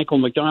 Michael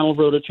McDonald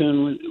wrote a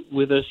tune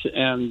with us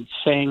and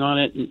sang on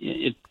it.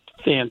 It's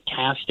a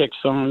fantastic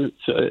song.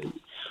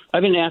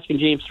 I've been asking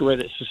James to write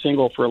it as a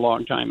single for a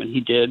long time, and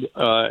he did.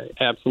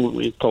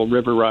 Absolutely. It's called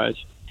River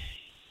Rise.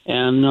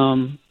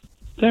 And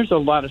there's a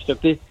lot of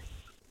stuff.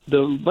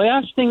 The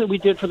last thing that we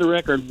did for the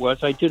record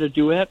was I did a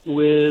duet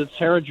with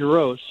Sarah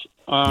Jarosz,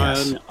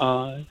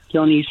 on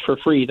Joni's for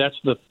Free. That's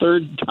the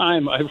third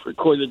time I've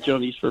recorded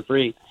Joni's for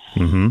Free.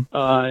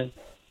 Mm-hmm.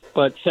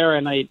 But Sarah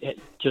and I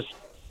just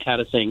had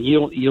a thing.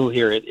 You'll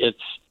hear it.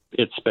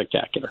 It's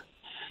spectacular.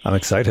 I'm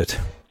excited.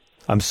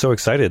 I'm so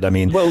excited. I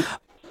mean, well,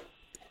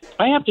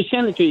 I have to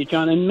send it to you,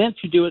 John. I meant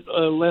to do it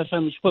last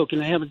time we spoke,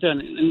 and I haven't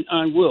done it, and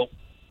I will.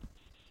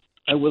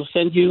 I will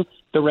send you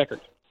the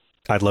record.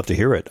 I'd love to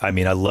hear it. I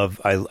mean, I love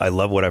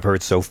what I've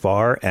heard so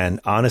far,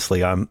 and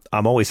honestly, I'm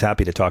always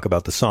happy to talk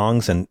about the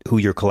songs and who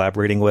you're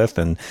collaborating with,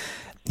 and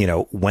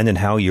when and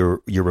how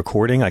you're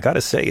recording. I got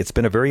to say, it's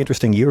been a very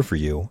interesting year for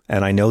you,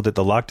 and I know that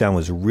the lockdown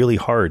was really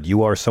hard.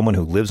 You are someone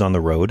who lives on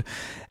the road,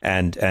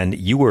 and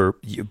you were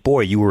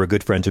a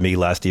good friend to me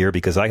last year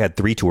because I had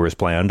 3 tours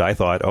planned. I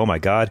thought, oh my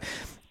God,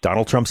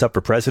 Donald Trump's up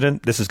for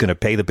president. This is going to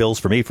pay the bills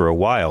for me for a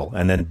while,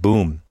 and then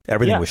boom,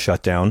 everything was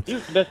shut down. It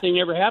was the best thing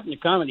ever happened to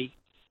comedy.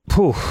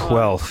 Whew,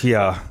 well,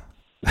 yeah.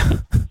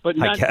 But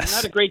not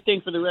a great thing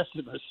for the rest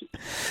of us.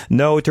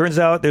 No, it turns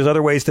out there's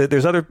other ways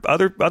there's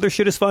other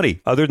shit is funny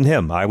other than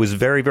him. I was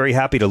very, very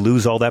happy to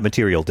lose all that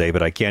material,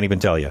 David. I can't even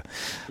tell you.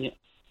 Yeah,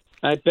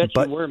 I bet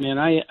you were, man.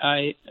 I'm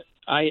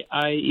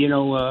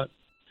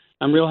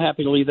real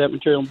happy to leave that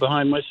material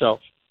behind myself.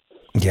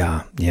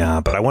 Yeah.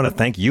 But I want to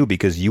thank you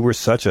because you were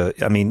such a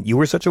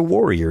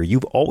warrior.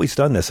 You've always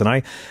done this. And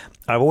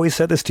I've always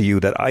said this to you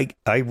that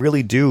I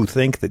really do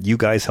think that you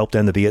guys helped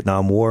end the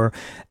Vietnam War.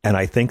 And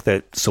I think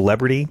that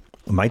celebrity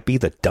might be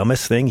the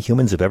dumbest thing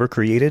humans have ever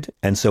created.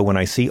 And so when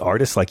I see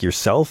artists like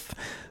yourself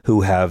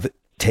who have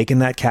taken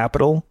that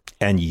capital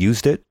and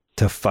used it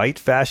to fight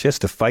fascists,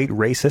 to fight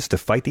racists, to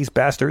fight these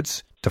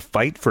bastards, to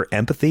fight for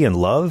empathy and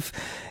love,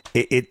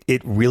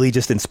 it really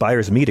just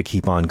inspires me to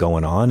keep on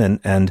going on.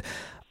 And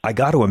I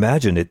got to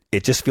imagine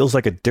it just feels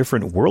like a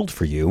different world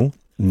for you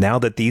now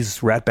that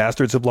these rat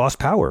bastards have lost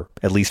power,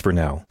 at least for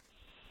now.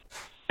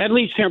 At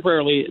least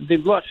temporarily.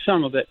 They've lost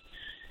some of it.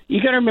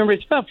 You got to remember,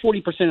 it's about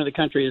 40% of the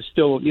country is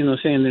still,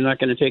 saying they're not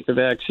going to take the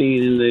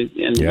vaccine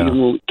and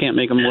you can't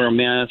make them wear a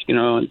mask,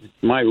 and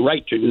my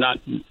right to not.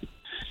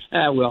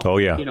 Oh,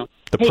 yeah.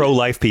 The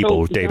pro-life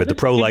people, David, the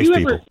pro-life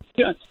people.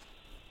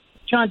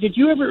 John, did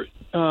you ever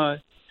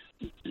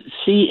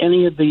see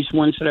any of these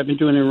ones that I've been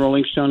doing in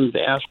Rolling Stone,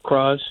 the Ask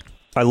Cross?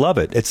 I love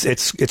it.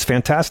 It's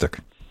fantastic.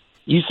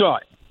 You saw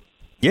it?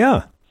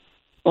 Yeah.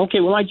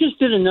 Okay, well, I just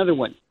did another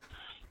one.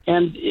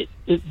 And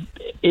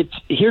it's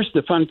here's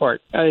the fun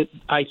part.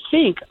 I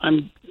think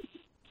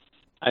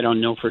I don't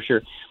know for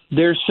sure.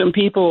 There's some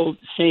people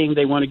saying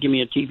they want to give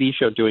me a TV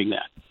show doing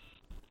that.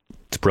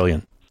 It's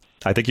brilliant.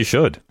 I think you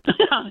should.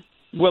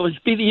 Well, it's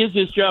the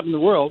easiest job in the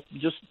world.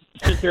 Just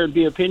sit there and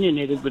be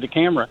opinionated with a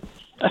camera.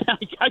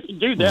 I can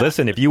do that.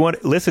 Listen, if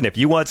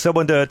you want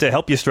someone to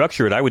help you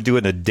structure it, I would do it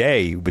in a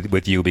day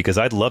with you because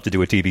I'd love to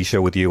do a TV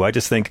show with you. I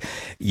just think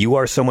you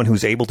are someone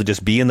who's able to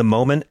just be in the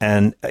moment,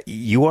 and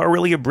you are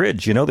really a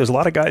bridge. There's a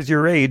lot of guys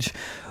your age,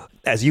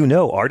 as you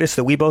know, artists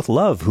that we both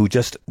love who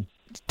just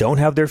don't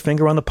have their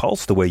finger on the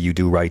pulse the way you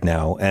do right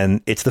now.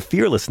 And it's the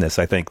fearlessness,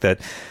 I think,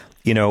 that,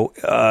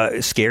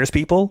 scares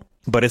people,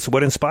 but it's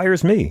what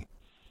inspires me.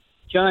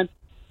 John,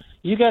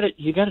 you got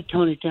to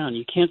tone it down.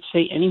 You can't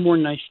say any more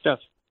nice stuff.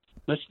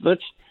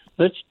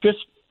 Let's just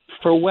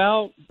for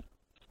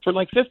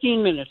like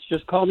 15 minutes,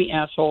 just call me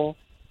asshole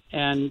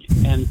and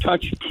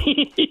touch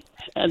me.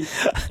 and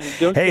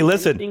hey,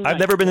 listen, I've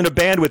never been in a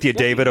band with you,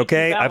 David.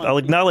 Okay, I'll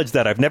acknowledge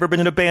that I've never been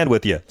in a band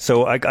with you,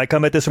 so I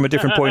come at this from a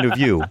different point of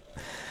view.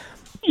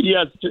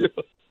 Yeah,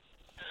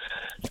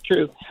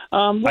 true.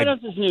 What else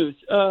is news?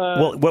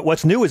 Well,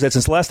 what's new is that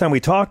since the last time we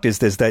talked is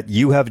that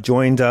you have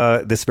joined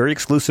this very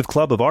exclusive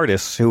club of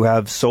artists who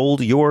have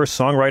sold your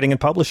songwriting and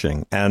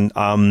publishing. And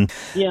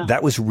that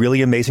was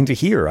really amazing to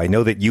hear. I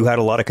know that you had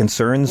a lot of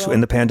concerns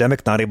in the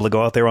pandemic, not able to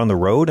go out there on the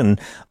road.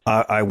 And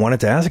I wanted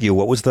to ask you,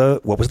 what was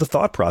the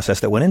thought process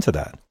that went into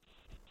that?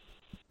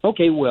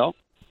 Okay, well,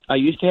 I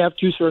used to have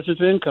 2 sources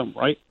of income,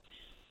 right?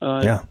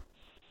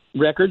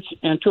 Records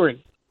and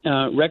touring.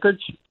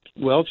 Records.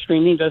 Well,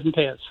 streaming doesn't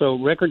pay us,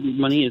 so record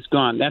money is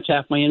gone. That's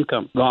half my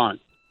income, gone.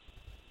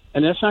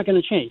 And that's not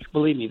going to change,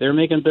 believe me. They're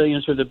making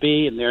billions with a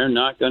B, and they're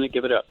not going to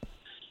give it up.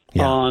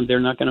 Yeah. They're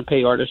not going to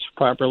pay artists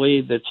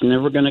properly. That's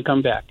never going to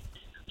come back.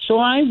 So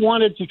I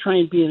wanted to try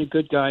and be a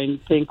good guy and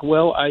think,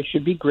 well, I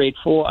should be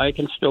grateful. I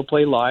can still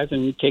play live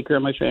and take care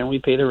of my family,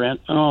 pay the rent,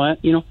 and all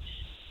that,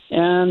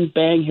 And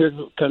bang, here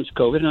comes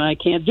COVID, and I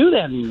can't do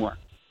that anymore.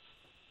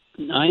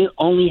 I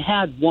only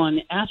had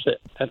one asset.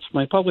 That's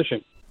my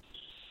publishing.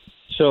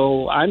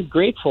 So I'm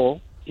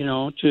grateful,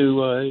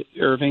 to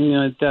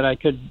Irving that I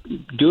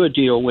could do a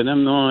deal with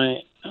him.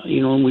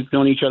 And we've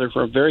known each other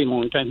for a very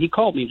long time. He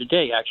called me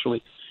today,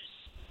 actually.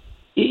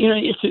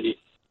 It's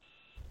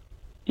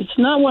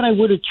not what I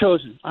would have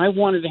chosen. I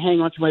wanted to hang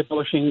on to my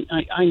publishing.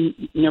 I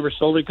never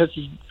sold it because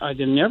I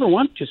didn't ever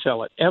want to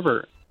sell it,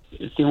 ever.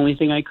 It's the only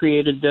thing I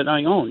created that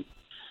I own.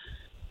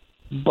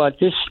 But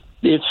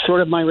it's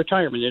sort of my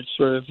retirement. It's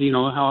sort of,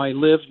 how I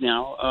live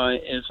now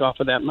is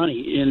off of that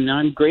money. And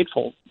I'm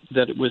grateful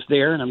that it was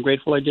there, and I'm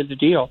grateful I did the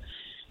deal.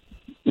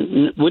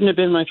 wouldn't have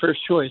been my first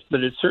choice,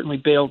 but it certainly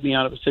bailed me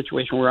out of a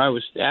situation where I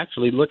was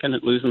actually looking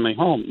at losing my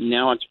home.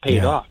 Now it's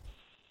paid off.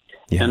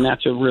 Yeah. And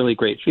that's a really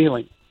great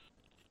feeling.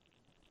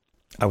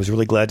 I was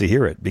really glad to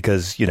hear it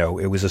because, you know,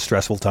 it was a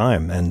stressful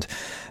time. And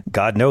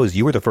God knows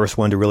you were the first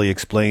one to really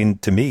explain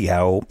to me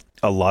how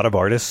a lot of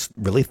artists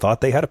really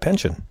thought they had a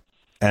pension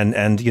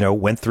and you know,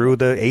 went through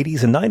the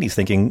 80s and 90s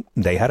thinking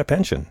they had a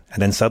pension.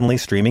 And then suddenly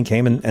streaming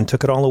came and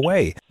took it all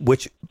away,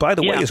 which, by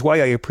the way, is why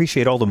I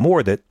appreciate all the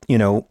more that, you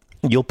know,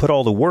 you'll put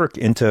all the work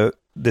into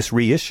this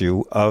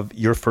reissue of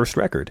your first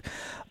record.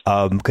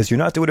 Because you're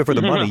not doing it for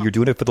the money, you're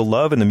doing it for the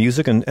love and the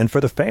music and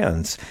for the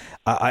fans.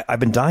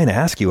 I've been dying to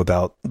ask you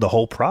about the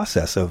whole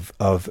process of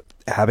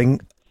having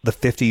the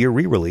 50-year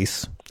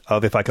re-release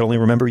of If I Could Only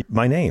Remember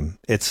My Name.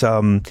 It's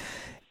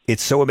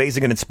so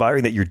amazing and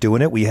inspiring that you're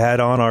doing it. We had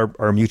on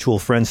our mutual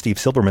friend Steve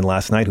Silberman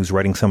last night, who's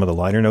writing some of the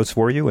liner notes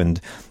for you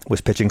and was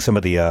pitching some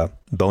of the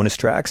bonus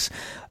tracks.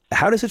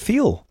 How does it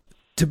feel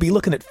to be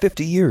looking at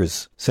 50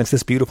 years since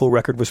this beautiful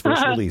record was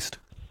first released?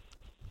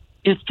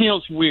 It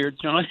feels weird,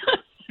 John.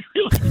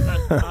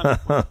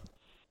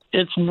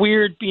 It's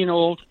weird being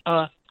old.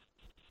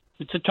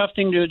 It's a tough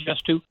thing to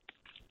adjust to,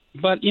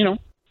 but you know,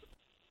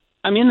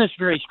 I'm in this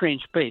very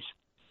strange space.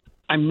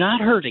 I'm not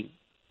hurting,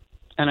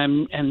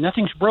 and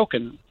nothing's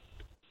broken,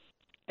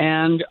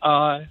 and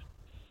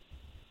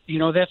you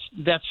know,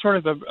 that's sort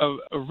of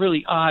a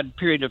really odd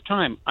period of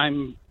time.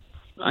 I'm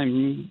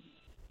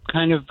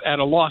kind of at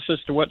a loss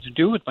as to what to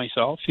do with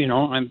myself. You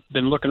know, I've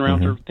been looking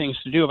around for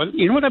things to do, but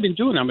you know what I've been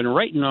doing? I've been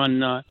writing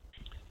on a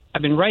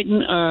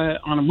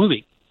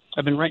movie.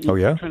 I've been writing,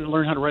 trying to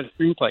learn how to write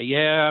a screenplay.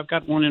 Yeah, I've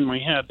got one in my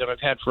head that I've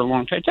had for a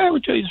long time. Did I ever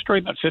tell you the story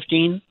about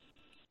 15?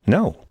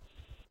 No.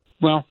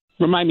 Well,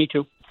 remind me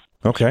to.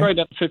 Okay. Story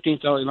about the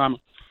 15th Dalai Lama.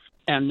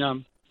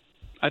 And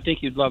I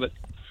think you'd love it.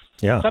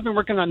 Yeah. So I've been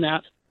working on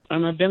that,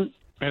 and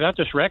I got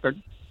this record,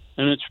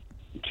 and it's,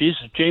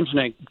 Jesus, James and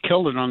I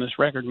killed it on this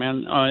record,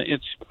 man.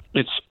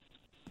 It's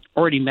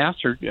already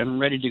mastered and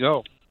ready to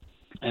go.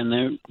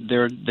 And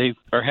they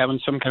are having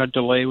some kind of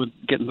delay with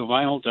getting the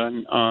vinyl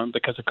done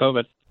because of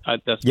COVID. I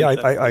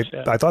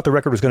thought the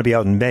record was going to be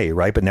out in May,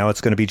 right? But now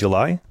it's going to be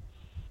July?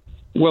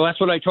 Well, that's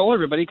what I told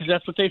everybody because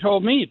that's what they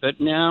told me. But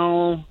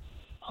now,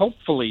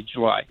 hopefully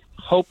July.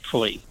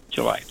 Hopefully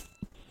July.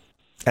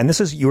 And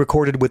you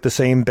recorded with the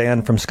same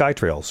band from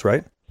Skytrails,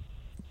 right?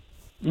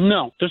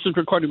 No, this is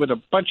recorded with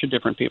a bunch of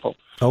different people.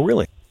 Oh,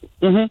 really?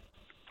 Mm-hmm.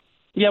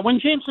 Yeah, when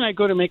James and I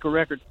go to make a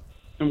record,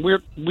 and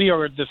we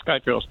are the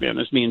Skytrails band.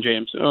 It's me and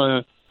James.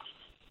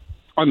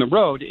 On the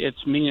road,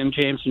 it's me and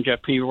James and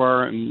Jeff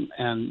Pivar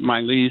and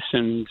Mylese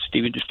and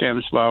Stevie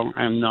DeStanislaw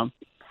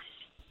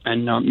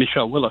and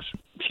Michelle Willis.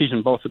 She's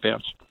in both the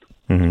bands.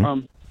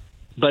 Mm-hmm.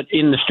 But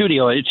in the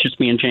studio, it's just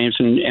me and James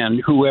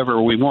and whoever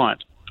we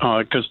want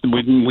because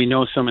we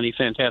know so many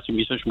fantastic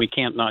musicians. We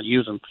can't not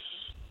use them.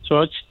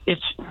 So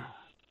it's.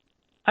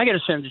 I got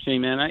to send it to you,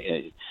 man.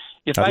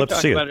 If I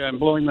talk about it,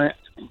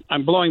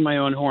 I'm blowing my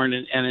own horn,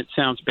 and it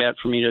sounds bad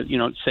for me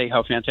to, say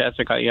how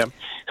fantastic I am.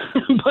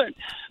 But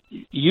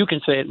you can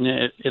say it,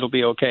 and it'll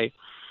be okay.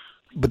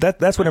 But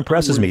that's what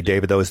impresses me,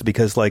 David, though, is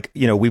because,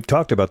 we've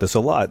talked about this a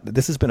lot.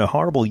 This has been a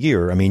horrible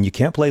year. I mean, you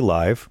can't play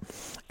live,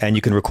 and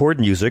you can record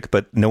music,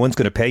 but no one's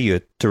going to pay you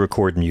to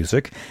record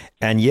music.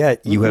 And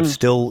yet you have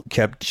still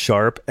kept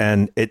sharp,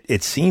 and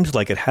it seems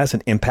like it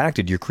hasn't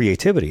impacted your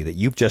creativity, that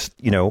you've just,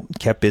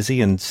 kept busy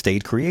and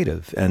stayed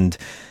creative. And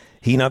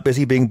he not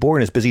busy being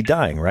born is busy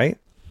dying, right?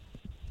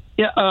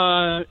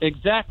 Yeah,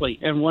 exactly.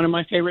 And one of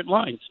my favorite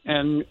lines,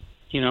 and,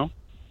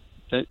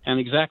 and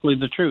exactly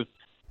the truth.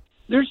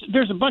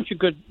 There's a bunch of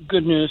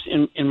good news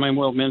in my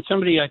world, man.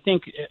 Somebody I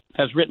think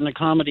has written a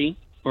comedy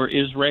or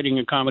is writing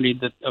a comedy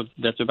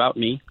that's about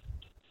me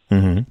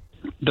that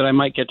I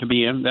might get to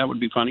be in. That would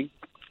be funny.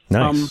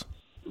 Nice.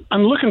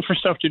 I'm looking for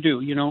stuff to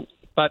do,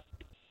 but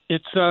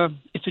it's a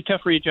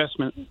tough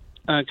readjustment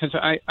because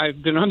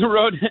I've been on the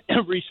road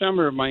every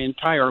summer of my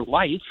entire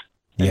life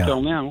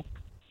until now,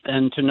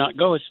 and to not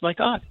go, it's like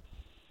odd.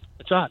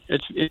 It's odd.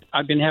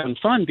 I've been having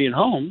fun being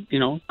home,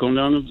 going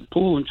down to the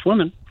pool and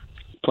swimming,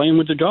 playing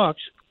with the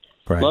dogs,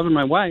 loving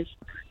my wife,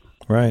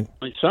 my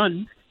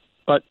son,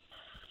 but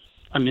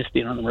I miss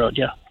being on the road,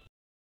 yeah.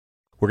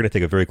 We're going to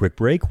take a very quick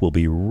break. We'll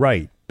be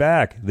right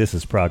back. This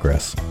is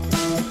Progress.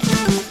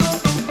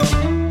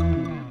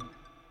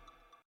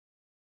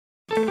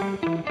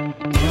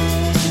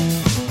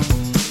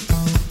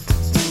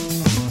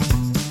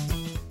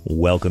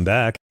 Welcome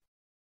back.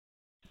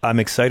 I'm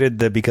excited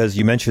because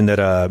you mentioned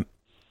that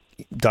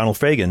Donald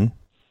Fagen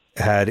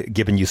had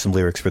given you some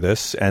lyrics for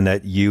this, and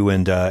that you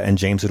and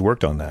James had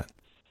worked on that.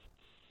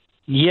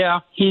 Yeah,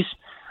 he's,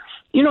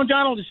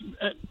 Donald is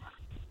a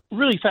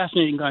really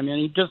fascinating guy, man.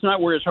 He does not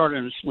wear his heart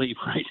on his sleeve,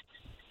 right?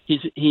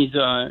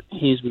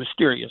 He's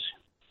mysterious,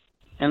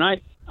 and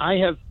I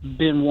have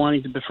been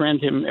wanting to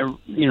befriend him,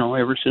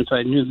 ever since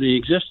I knew that he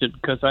existed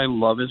because I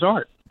love his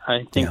art.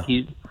 I think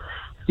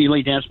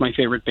Steely Dan's my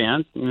favorite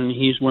band, and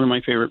he's one of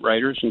my favorite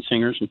writers and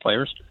singers and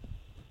players.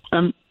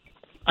 I'm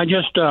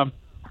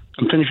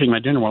finishing my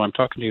dinner while I'm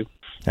talking to you.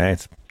 Hey,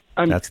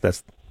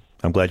 that's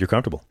I'm glad you're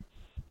comfortable.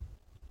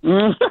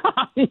 I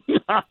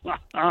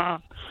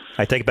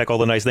take back all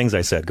the nice things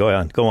I said. Go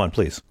on,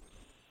 please.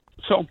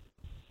 So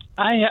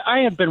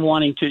I had been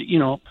wanting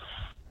to,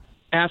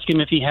 ask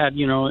him if he had,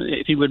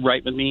 if he would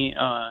write with me,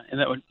 and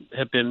that would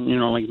have been,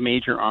 like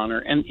major honor.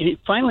 And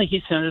finally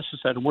he sent us a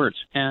set of words,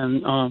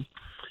 and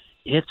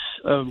it's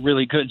a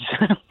really good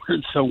set of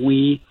words. So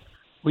we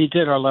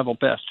did our level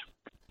best.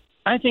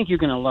 I think you're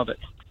going to love it.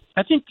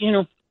 I think,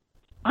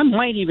 I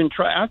might even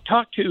try.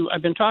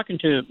 I've been talking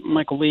to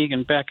Michael League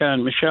and Becca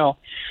and Michelle,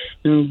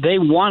 and they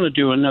want to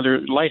do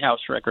another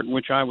Lighthouse record,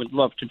 which I would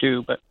love to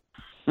do. But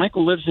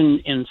Michael lives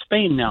in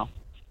Spain now.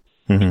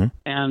 Mm-hmm.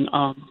 And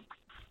I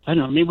don't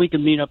know, maybe we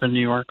could meet up in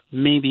New York.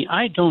 Maybe.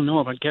 I don't know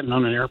about getting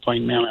on an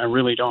airplane, man. I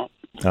really don't.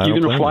 You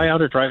going to fly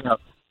out or drive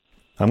out?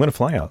 I'm going to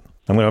fly out.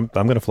 I'm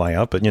going to fly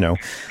out, but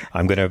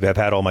I'm going to have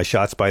had all my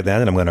shots by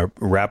then, and I'm going to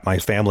wrap my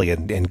family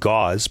in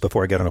gauze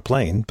before I get on a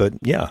plane. But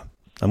yeah,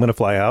 I'm going to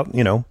fly out,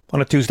 on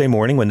a Tuesday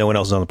morning when no one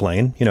else is on the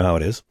plane. You know how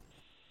it is.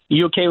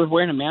 You okay with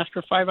wearing a mask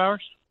for 5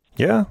 hours?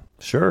 Yeah,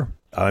 sure.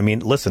 I mean,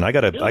 listen, I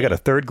got a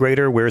third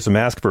grader wears a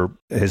mask for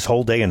his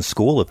whole day in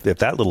school. If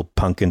that little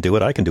punk can do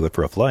it, I can do it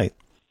for a flight.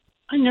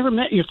 I never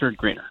met your third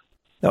grader.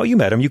 Oh, you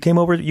met him. You came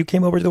over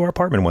to our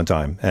apartment one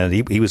time, and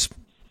he was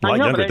a lot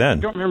younger then.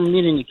 I don't remember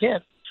meeting the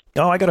kid.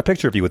 Oh, I got a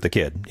picture of you with the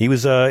kid. He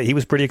was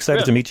pretty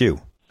excited to meet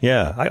you.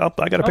 Yeah,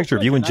 I got a picture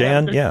of you and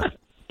Jan. Yeah.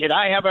 Did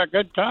I have a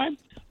good time?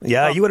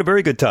 Yeah, you had a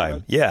very good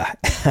time. Yeah.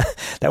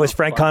 That was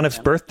Frank Conniff's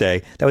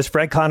birthday. That was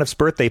Frank Conniff's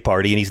birthday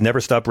party, and he's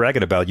never stopped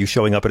bragging about you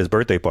showing up at his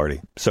birthday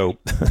party. So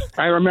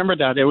I remember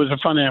that. It was a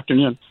fun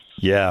afternoon.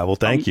 Yeah, well,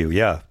 thank you.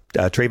 Yeah.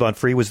 Trayvon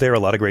Free was there, a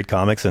lot of great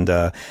comics. And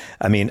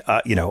I'm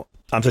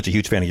such a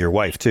huge fan of your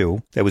wife,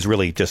 too. That was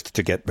really just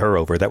to get her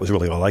over. That was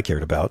really all I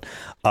cared about.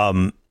 I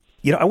want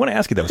to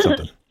ask you, though,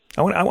 something.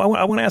 I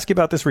want to ask you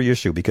about this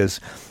reissue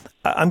because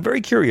I'm very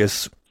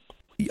curious.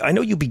 I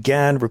know you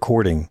began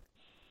recording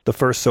the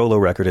first solo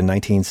record in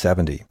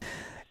 1970.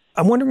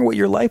 I'm wondering what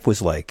your life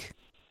was like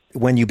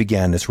when you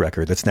began this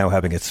record that's now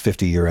having its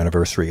 50-year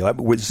anniversary.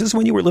 Was this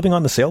when you were living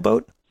on the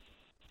sailboat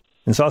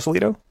in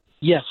Sausalito?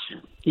 Yes.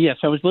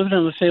 I was living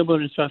on the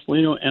sailboat in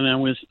Sausalito, and I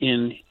was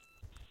in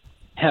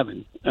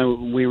heaven.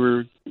 We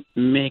were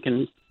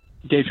making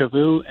Deja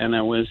Vu, and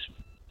I was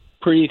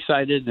pretty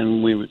excited,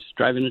 and we was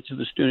driving it to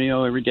the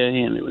studio every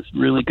day, and it was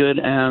really good.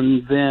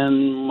 And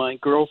then my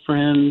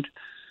girlfriend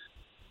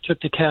took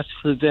the cats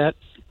to the vet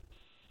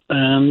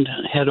and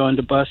had on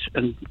the bus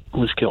and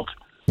was killed.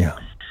 Yeah.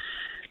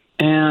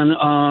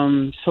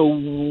 And so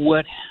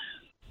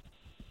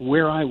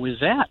where I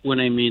was at when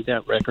I made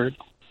that record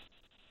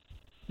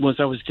was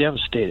I was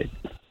devastated.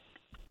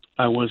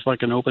 I was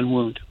like an open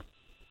wound.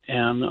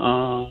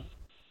 And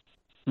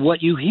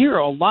what you hear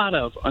a lot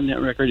of on that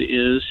record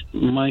is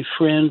my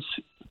friends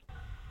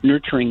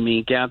nurturing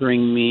me,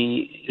 gathering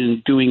me,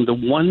 and doing the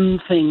one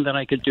thing that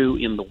I could do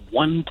in the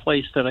one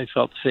place that I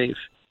felt safe.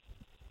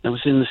 I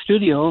was in the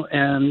studio,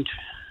 and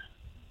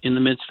in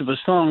the midst of a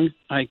song,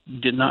 I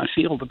did not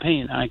feel the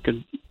pain. I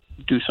could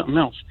do something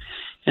else.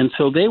 And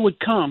so they would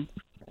come,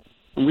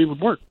 and we would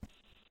work.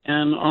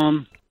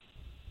 And,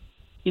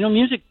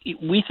 music,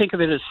 we think of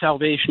it as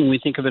salvation. We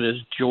think of it as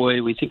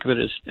joy. We think of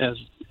it as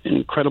an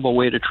incredible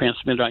way to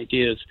transmit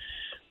ideas.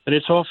 But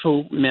it's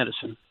also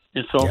medicine.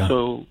 It's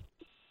also,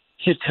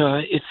 it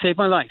saved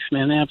my life,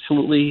 man.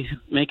 Absolutely.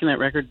 Making that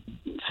record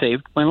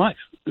saved my life.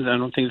 I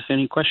don't think there's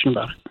any question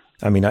about it.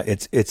 I mean, I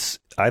think it's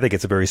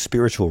a very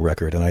spiritual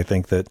record. And I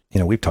think that,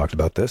 we've talked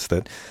about this,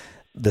 that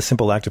the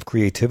simple act of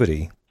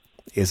creativity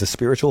is a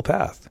spiritual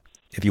path,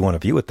 if you want to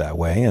view it that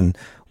way. And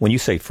when you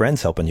say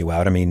friends helping you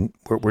out, I mean,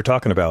 we're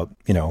talking about,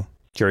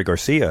 Jerry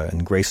Garcia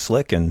and Grace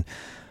Slick and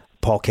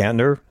Paul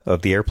Kantner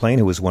of The Airplane,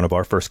 who was one of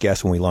our first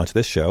guests when we launched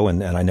this show.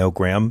 And I know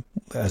Graham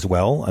as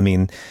well. I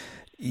mean,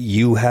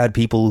 you had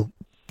people,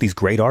 these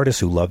great artists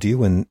who loved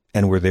you and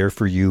were there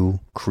for you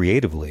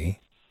creatively.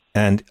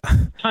 And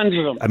tons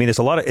of them. I mean, it's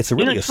a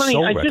really a funny,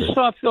 soul I record. just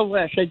saw Phil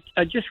Lesh.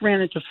 I just ran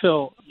into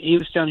Phil. He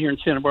was down here in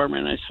Santa Barbara,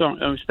 and I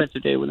spent the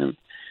day with him.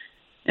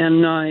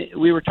 And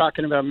we were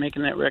talking about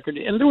making that record.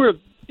 And there were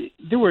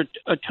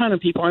a ton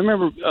of people. I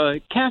remember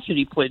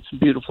Cassidy played some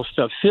beautiful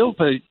stuff. Phil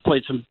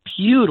played some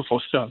beautiful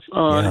stuff.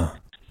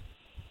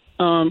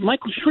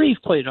 Michael Shreve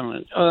played on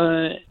it.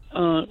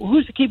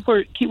 Who's the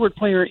keyboard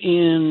player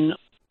in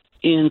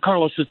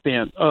Carlos's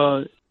band?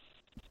 One,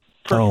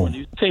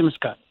 he's a famous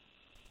guy.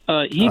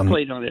 He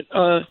played on it.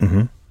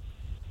 Mm-hmm.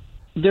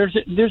 There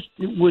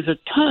was a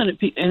ton of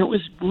people, and it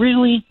was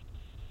really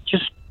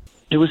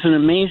it was an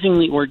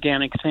amazingly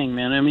organic thing,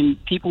 man. I mean,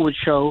 people would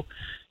show,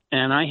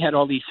 and I had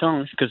all these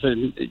songs because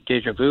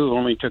Deja Vu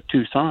only took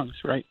 2 songs,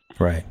 right?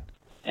 Right.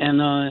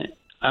 And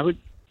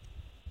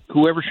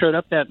whoever showed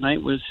up that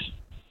night was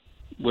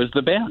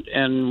the band,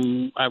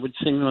 and I would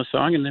sing them a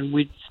song, and then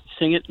we'd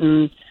sing it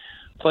and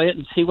play it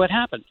and see what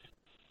happened,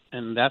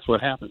 and that's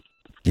what happened.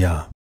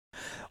 Yeah.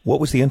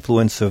 What was the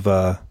influence of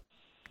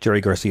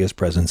Jerry Garcia's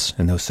presence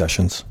in those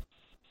sessions?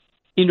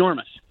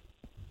 Enormous.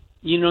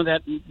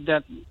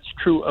 That's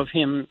true of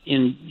him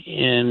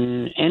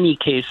in any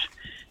case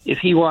if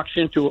he walks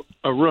into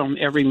a room,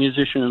 every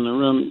musician in the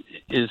room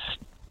is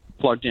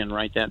plugged in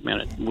right that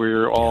minute.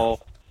 We're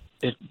all.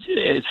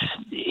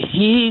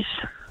 He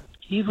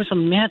was a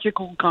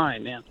magical guy,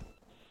 man.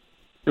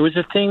 There was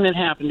a thing that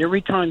happened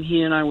every time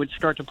he and I would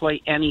start to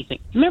play anything.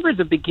 Remember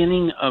the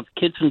beginning of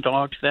Kids and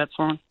Dogs, that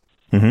song?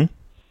 Mm-hmm.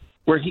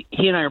 Where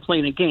he and I are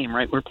playing a game,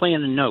 right? We're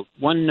playing a note,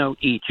 one note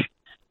each.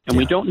 And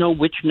we don't know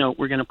which note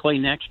we're going to play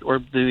next, or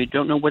we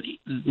don't know what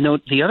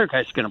note the other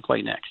guy's going to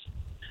play next.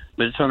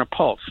 But it's on a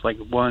pulse, like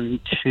 1,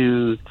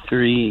 2,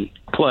 3,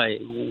 play.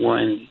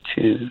 1,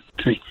 2,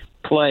 3,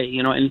 play,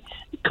 and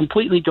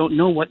completely don't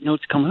know what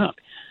note's coming up.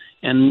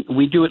 And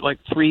we do it like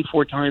 3,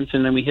 4 times,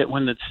 and then we hit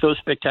one that's so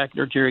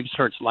spectacular, Jerry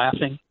starts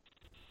laughing.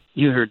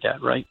 You heard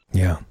that, right?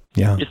 Yeah.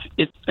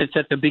 It's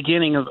at the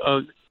beginning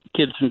of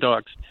Kids and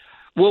Dogs.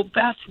 Well,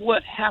 that's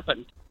what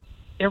happened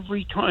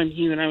every time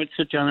he and I would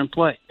sit down and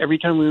play. Every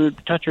time we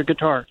would touch our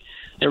guitar,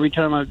 every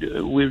time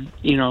we would,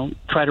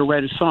 try to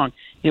write a song,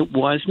 it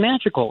was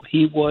magical.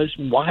 He was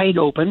wide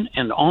open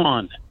and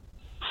on,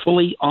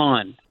 fully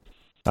on.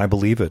 I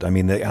believe it. I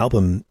mean, the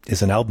album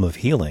is an album of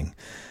healing.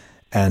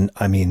 And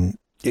I mean,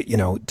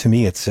 to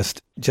me, it's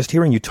just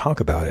hearing you talk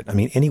about it. I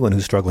mean, anyone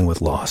who's struggling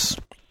with loss,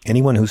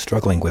 anyone who's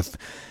struggling with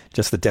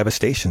just the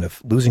devastation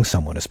of losing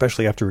someone,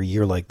 especially after a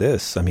year like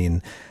this. I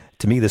mean,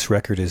 to me, this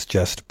record is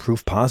just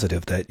proof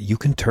positive that you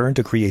can turn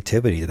to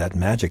creativity, that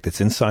magic that's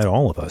inside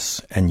all of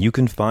us, and you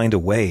can find a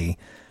way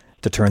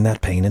to turn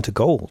that pain into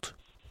gold.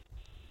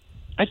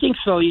 I think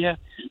so, yeah.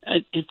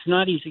 It's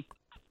not easy,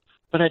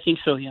 but I think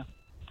so, yeah.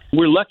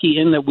 We're lucky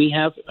in that we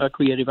have a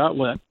creative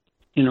outlet.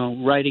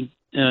 Writing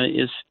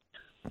is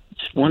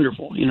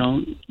wonderful.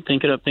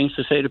 Thinking up things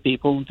to say to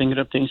people, thinking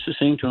up things to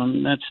sing to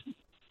them.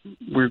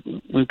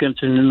 We've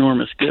got an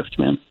enormous gift,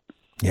 man.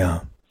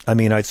 Yeah. I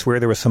mean, I'd swear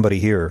there was somebody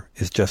here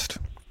is just,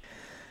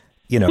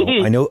 I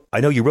know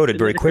you wrote it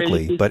very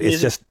quickly, but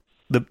it's just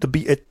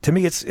to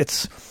me,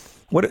 it's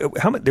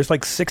there's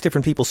like 6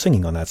 different people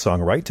singing on that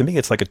song, right? To me,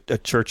 it's like a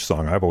church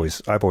song. I've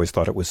always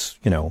thought it was,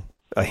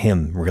 a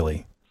hymn,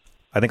 really.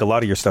 I think a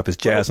lot of your stuff is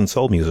jazz and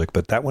soul music,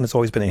 but that one has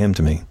always been a hymn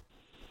to me.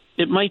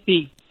 It might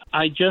be.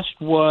 I just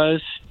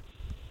was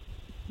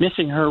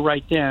missing her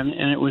right then,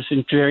 and it was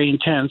very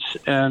intense,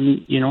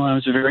 and, I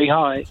was very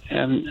high,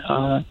 and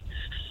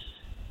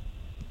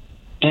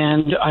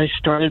I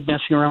started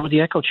messing around with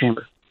the echo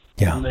chamber.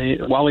 Yeah.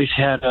 Wally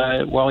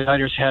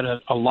Iders had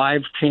a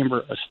live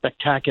chamber, a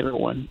spectacular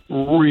one,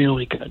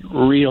 really good,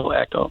 real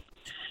echo.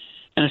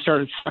 And I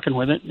started fucking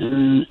with it,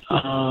 and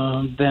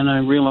then I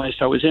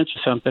realized I was into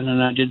something,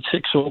 and I did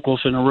 6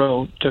 vocals in a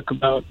row. It took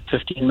about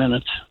 15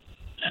 minutes.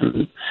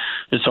 And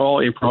it's all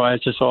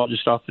improvised. It's all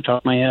just off the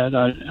top of my head.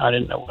 I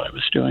didn't know what I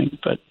was doing,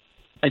 but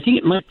I think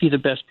it might be the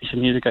best piece of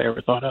music I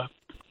ever thought of.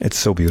 It's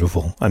so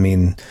beautiful. I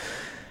mean,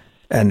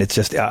 and it's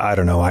just, I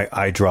don't know,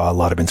 I draw a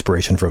lot of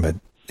inspiration from it,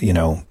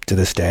 to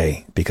this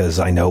day, because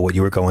I know what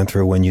you were going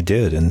through when you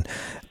did. And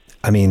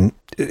I mean,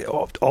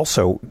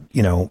 also,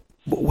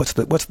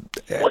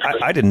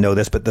 I didn't know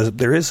this, but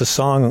there is a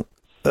song,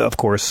 of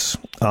course,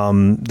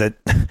 that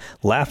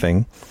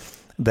Laughing,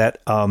 that,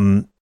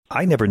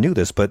 I never knew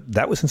this, but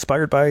that was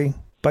inspired by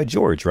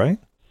George, right?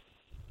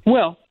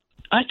 Well,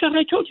 I thought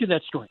I told you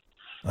that story.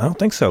 I don't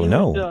think so,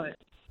 no. It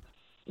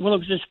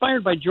was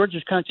inspired by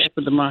George's contact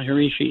with the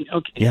Maharishi.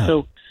 Okay, yeah.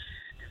 So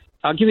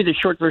I'll give you the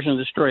short version of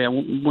the story.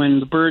 When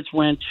the Byrds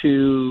went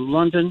to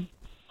London,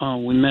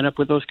 we met up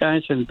with those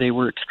guys, and they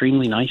were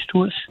extremely nice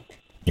to us.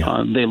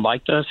 Yeah. They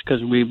liked us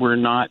because we were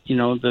not,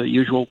 the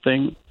usual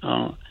thing.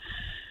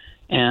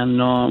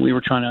 And we were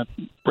trying to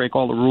break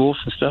all the rules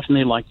and stuff, and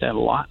they liked that a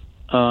lot.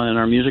 And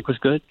our music was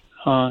good.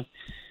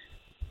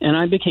 And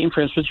I became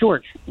friends with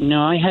George.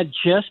 Now, I had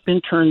just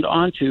been turned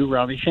on to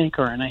Ravi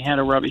Shankar, and I had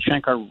a Ravi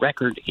Shankar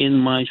record in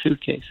my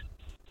suitcase.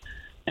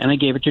 And I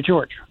gave it to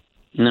George.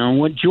 Now,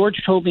 what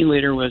George told me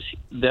later was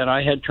that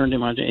I had turned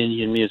him on to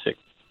Indian music.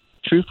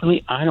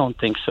 Truthfully, I don't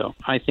think so.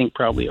 I think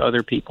probably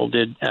other people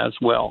did as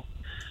well.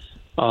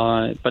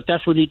 But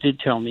that's what he did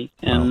tell me.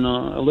 And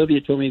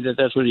Olivia told me that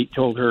that's what he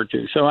told her,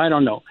 too. So I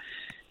don't know.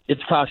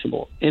 It's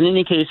possible. In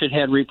any case, it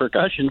had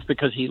repercussions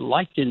because he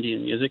liked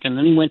Indian music, and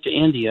then he went to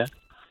India,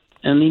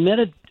 and he met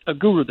a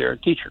guru there, a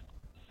teacher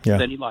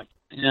that he liked.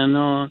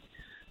 And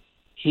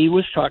he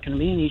was talking to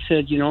me, and he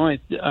said,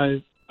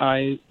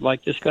 I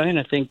like this guy, and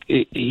I think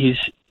he's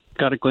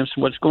got a glimpse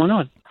of what's going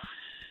on.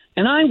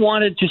 And I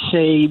wanted to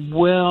say,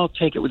 well,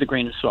 take it with a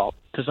grain of salt,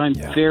 because I'm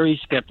very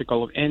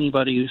skeptical of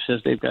anybody who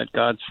says they've got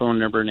God's phone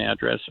number and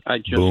address. I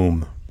just...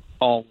 Boom.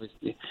 Always,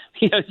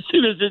 as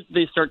soon as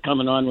they start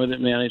coming on with it,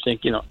 man, I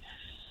think,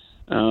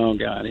 oh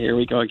God, here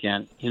we go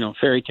again,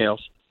 fairy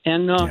tales.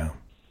 And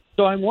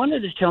so I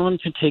wanted to tell him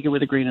to take it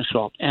with a grain of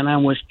salt, and I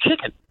was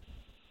chicken.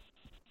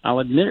 I'll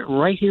admit it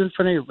right here in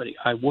front of everybody.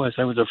 I was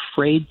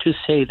afraid to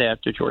say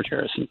that to George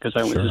Harrison because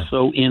I was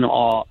so in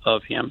awe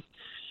of him.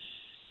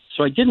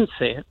 So I didn't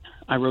say it.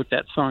 I wrote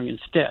that song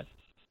instead.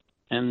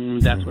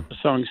 And that's what the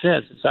song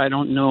says. I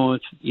don't know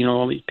if,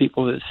 all these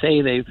people that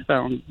say they've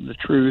found the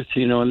truth,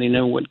 and they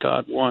know what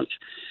God wants.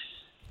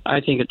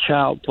 I think a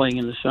child playing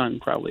in the sun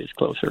probably is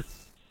closer.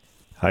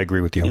 I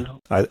agree with you. You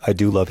know? I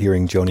do love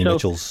hearing Joni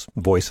Mitchell's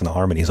voice and the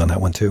harmonies on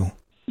that one, too.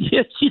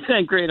 Yeah, she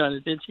sang great on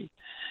it, didn't she?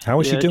 How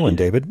is she doing,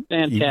 David?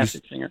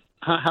 Fantastic singer.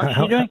 How's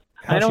she doing?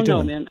 I don't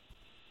know, man.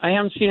 I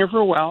haven't seen her for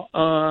a while.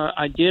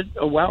 I did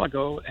a while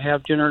ago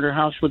have dinner at her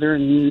house with her,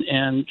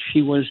 and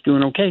she was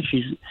doing okay.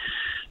 She's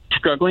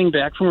struggling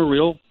back from a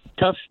real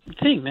tough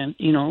thing, man.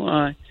 You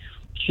know,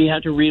 she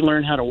had to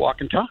relearn how to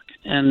walk and talk,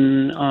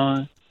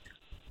 and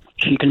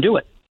she can do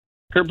it.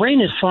 Her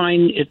brain is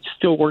fine. It's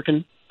still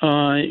working.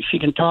 She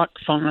can talk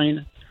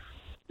fine.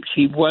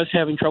 She was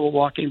having trouble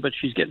walking, but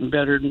she's getting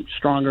better and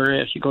stronger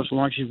as she goes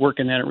along. She's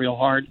working at it real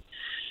hard.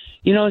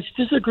 You know, it's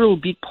just a girl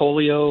who beat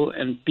polio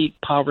and beat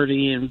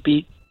poverty and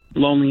beat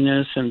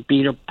loneliness and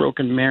beat a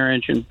broken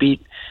marriage and beat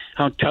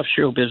how tough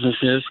show business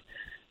is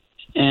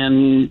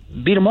and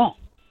beat them all.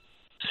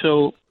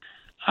 So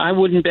I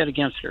wouldn't bet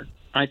against her.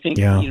 I think,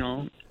 you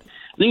know,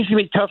 I think it's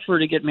going to be tough for her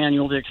to get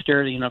manual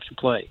dexterity enough to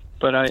play.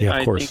 But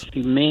I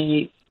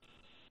think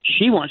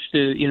she wants to,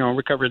 you know,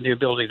 recover the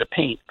ability to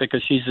paint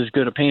because she's as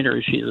good a painter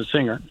as she is a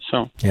singer.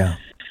 So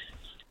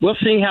we'll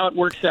see how it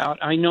works out.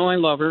 I know I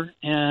love her,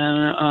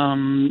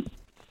 and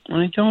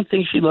I don't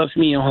think she loves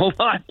me a whole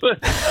lot, but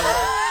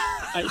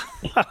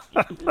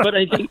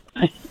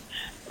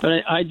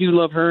I do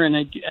love her,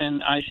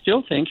 and I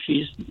still think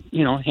she's,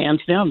 you know, hands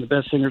down the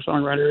best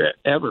singer-songwriter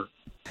ever.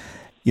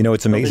 You know,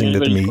 it's amazing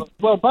that to me.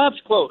 Well, Bob's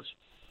close.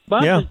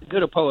 Bob's as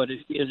good a poet as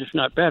he is, if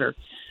not better.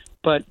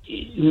 But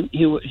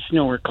he was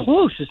nowhere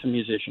close as a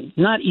musician,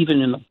 not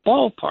even in the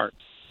ballpark.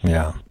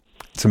 Yeah.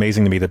 It's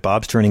amazing to me that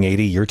Bob's turning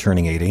 80, you're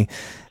turning 80.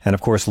 And of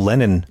course,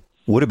 Lennon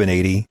would have been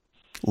 80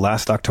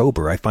 last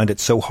October. I find it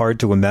so hard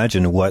to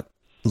imagine what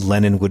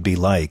Lennon would be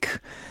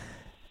like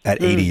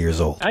at 80 years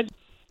old.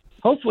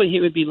 Hopefully he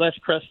would be less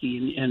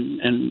crusty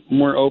and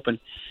more open.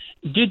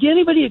 Did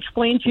anybody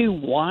explain to you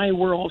why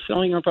we're all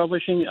selling our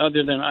publishing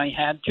other than I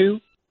had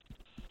to?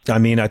 I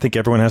mean, I think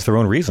everyone has their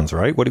own reasons,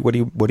 right? What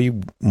do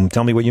you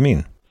tell me what you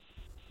mean?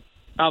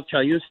 I'll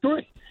tell you a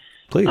story.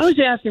 Please. I was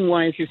asking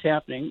why this is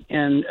happening,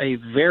 and a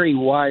very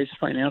wise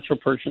financial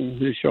person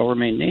who shall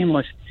remain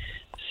nameless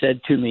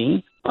said to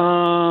me,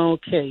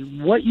 okay,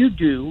 what you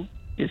do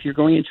if you're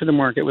going into the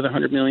market with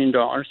 $100 million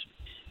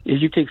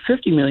is you take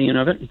 $50 million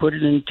of it and put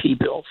it in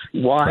T-bills.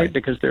 Why? Right.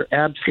 Because they're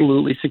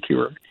absolutely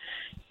secure,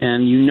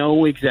 and you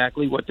know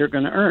exactly what they're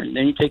going to earn.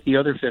 Then you take the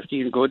other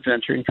 50 and go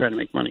adventure and try to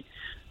make money.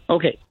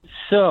 Okay,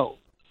 so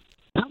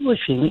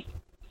publishing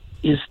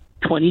is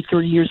 20,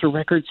 30 years of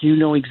records. You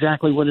know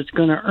exactly what it's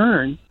going to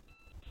earn.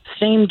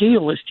 Same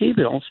deal as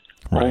T-bills,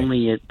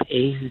 only it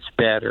pays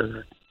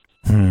better.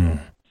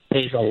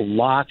 Pays a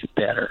lot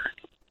better.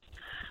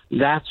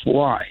 That's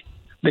why.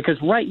 Because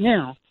right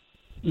now,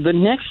 the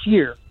next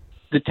year,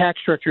 the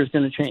tax structure is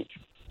going to change.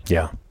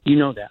 Yeah. You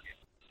know that.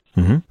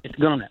 Mm-hmm. It's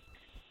going to.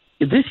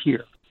 This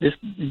year, this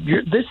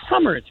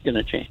summer, it's going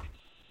to change.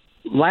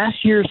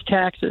 Last year's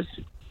taxes,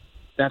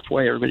 that's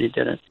why everybody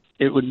did it.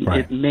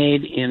 It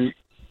made in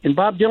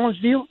Bob Dylan's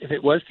deal, if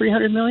it was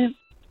 $300 million,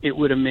 it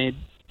would have made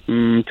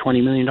 $20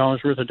 million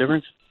worth of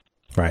difference.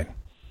 Right.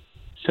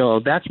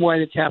 So that's why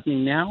it's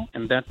happening now,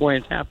 and that's why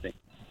it's happening.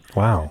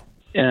 Wow.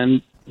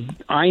 And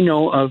I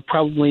know of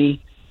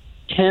probably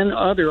 10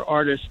 other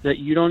artists that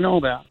you don't know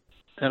about,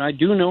 that I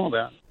do know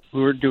about,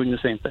 who are doing the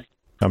same thing.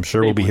 I'm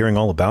sure we'll be hearing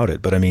all about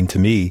it. But I mean, to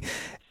me,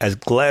 as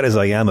glad as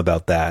I am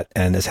about that,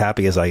 and as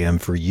happy as I am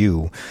for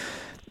you,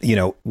 you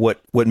know, what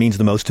means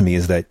the most to me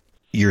is that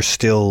you're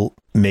still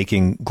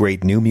making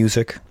great new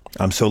music.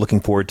 I'm so looking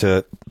forward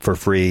to For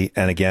Free.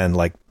 And again,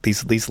 like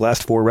these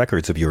last 4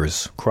 records of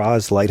yours,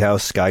 Cross,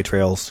 Lighthouse, Sky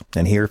Trails,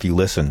 and Here If You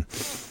Listen.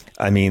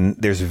 I mean,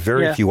 there's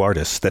very few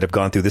artists that have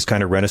gone through this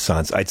kind of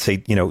renaissance. I'd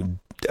say, you know,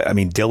 I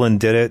mean, Dylan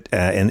did it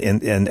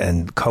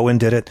and Cohen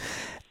did it,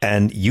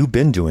 and you've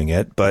been doing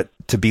it. But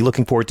to be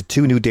looking forward to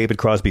 2 new David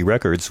Crosby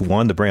records,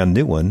 one, the brand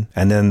new one,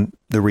 and then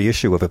the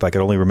reissue of If I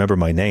Could Only Remember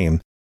My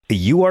Name.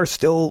 You are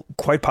still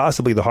quite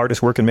possibly the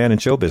hardest working man in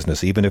show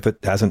business, even if it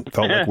hasn't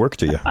felt like work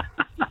to you.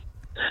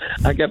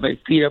 I got my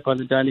feet up on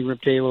the dining room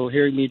table.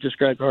 Hearing me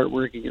describe hard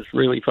working is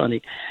really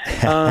funny.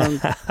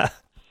 I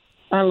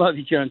love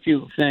you, John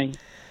Fugelsang.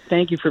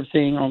 Thank you for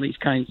saying all these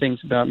kind things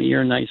about me.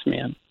 You're a nice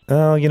man.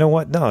 Oh, you know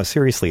what? No,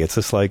 seriously. It's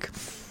just like,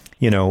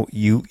 you know,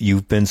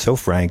 you've been so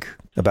frank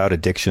about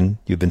addiction.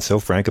 You've been so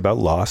frank about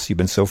loss. You've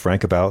been so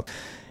frank about,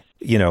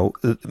 you know,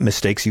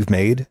 mistakes you've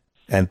made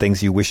and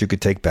things you wish you could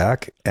take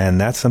back.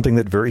 And that's something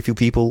that very few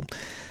people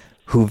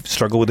who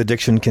struggle with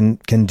addiction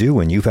can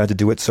do. And you've had to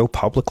do it so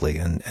publicly.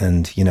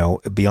 And you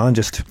know, beyond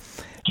just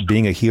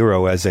being a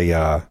hero as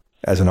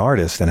an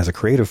artist and as a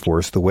creative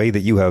force, the way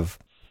that you have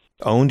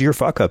owned your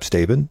fuck ups,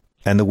 David,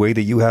 and the way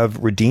that you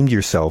have redeemed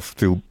yourself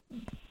through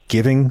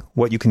giving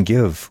what you can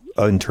give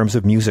in terms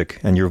of music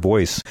and your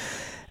voice,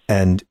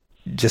 and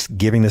just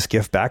giving this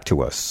gift back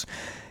to us.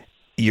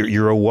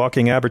 You're a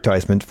walking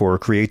advertisement for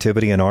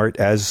creativity and art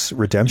as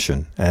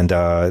redemption. And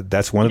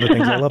that's one of the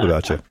things I love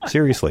about you.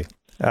 Seriously.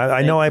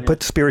 I know I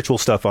put spiritual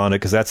stuff on it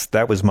because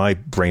that was my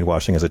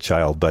brainwashing as a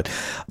child. But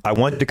I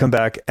wanted to come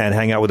back and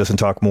hang out with us and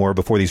talk more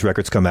before these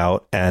records come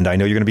out. And I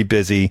know you're going to be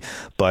busy,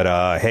 but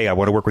hey, I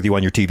want to work with you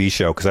on your TV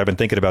show because I've been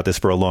thinking about this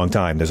for a long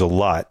time. There's a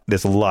lot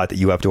that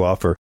you have to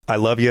offer. I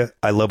love you.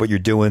 I love what you're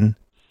doing.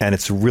 And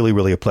it's really,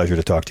 really a pleasure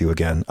to talk to you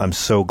again. I'm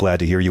so glad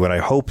to hear you, and I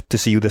hope to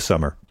see you this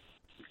summer.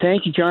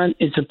 Thank you, John.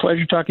 It's a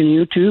pleasure talking to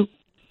you, too.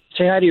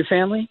 Say hi to your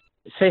family.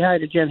 Say hi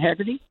to Jen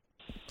Haggerty.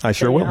 I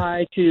sure will. Say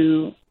hi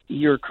to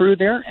your crew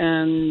there,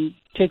 and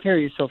take care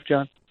of yourself,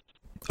 John.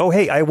 Oh,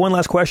 hey, I have one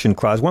last question,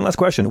 Cros. One last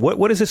question.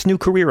 What is this new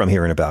career I'm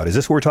hearing about? Is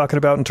this what we're talking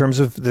about in terms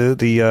of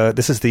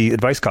this is the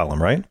advice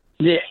column, right?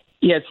 Yeah,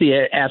 it's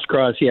the Ask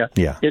Cros, yeah.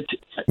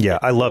 Yeah,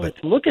 I love it.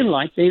 It's looking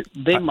like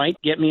they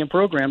might get me a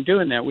program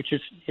doing that, which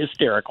is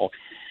hysterical.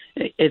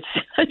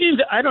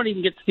 I don't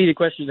even get to see the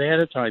questions ahead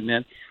of time,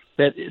 man.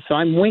 So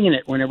I'm winging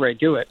it whenever I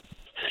do it.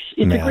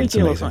 It's a great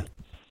deal of fun.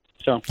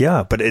 So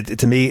yeah, but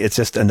to me, it's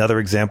just another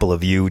example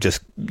of you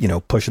just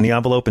pushing the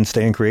envelope and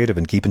staying creative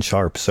and keeping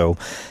sharp. So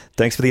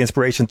thanks for the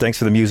inspiration. Thanks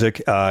for the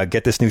music.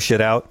 Get this new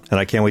shit out, and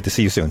I can't wait to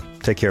see you soon.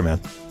 Take care, man.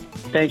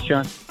 Thanks,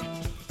 John.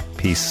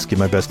 Peace. Give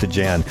my best to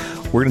Jan.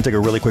 We're going to take a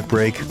really quick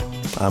break.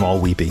 I'm all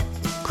weepy.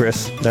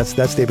 Chris, that's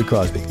David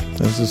Crosby.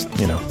 This is,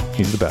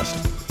 he's the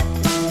best.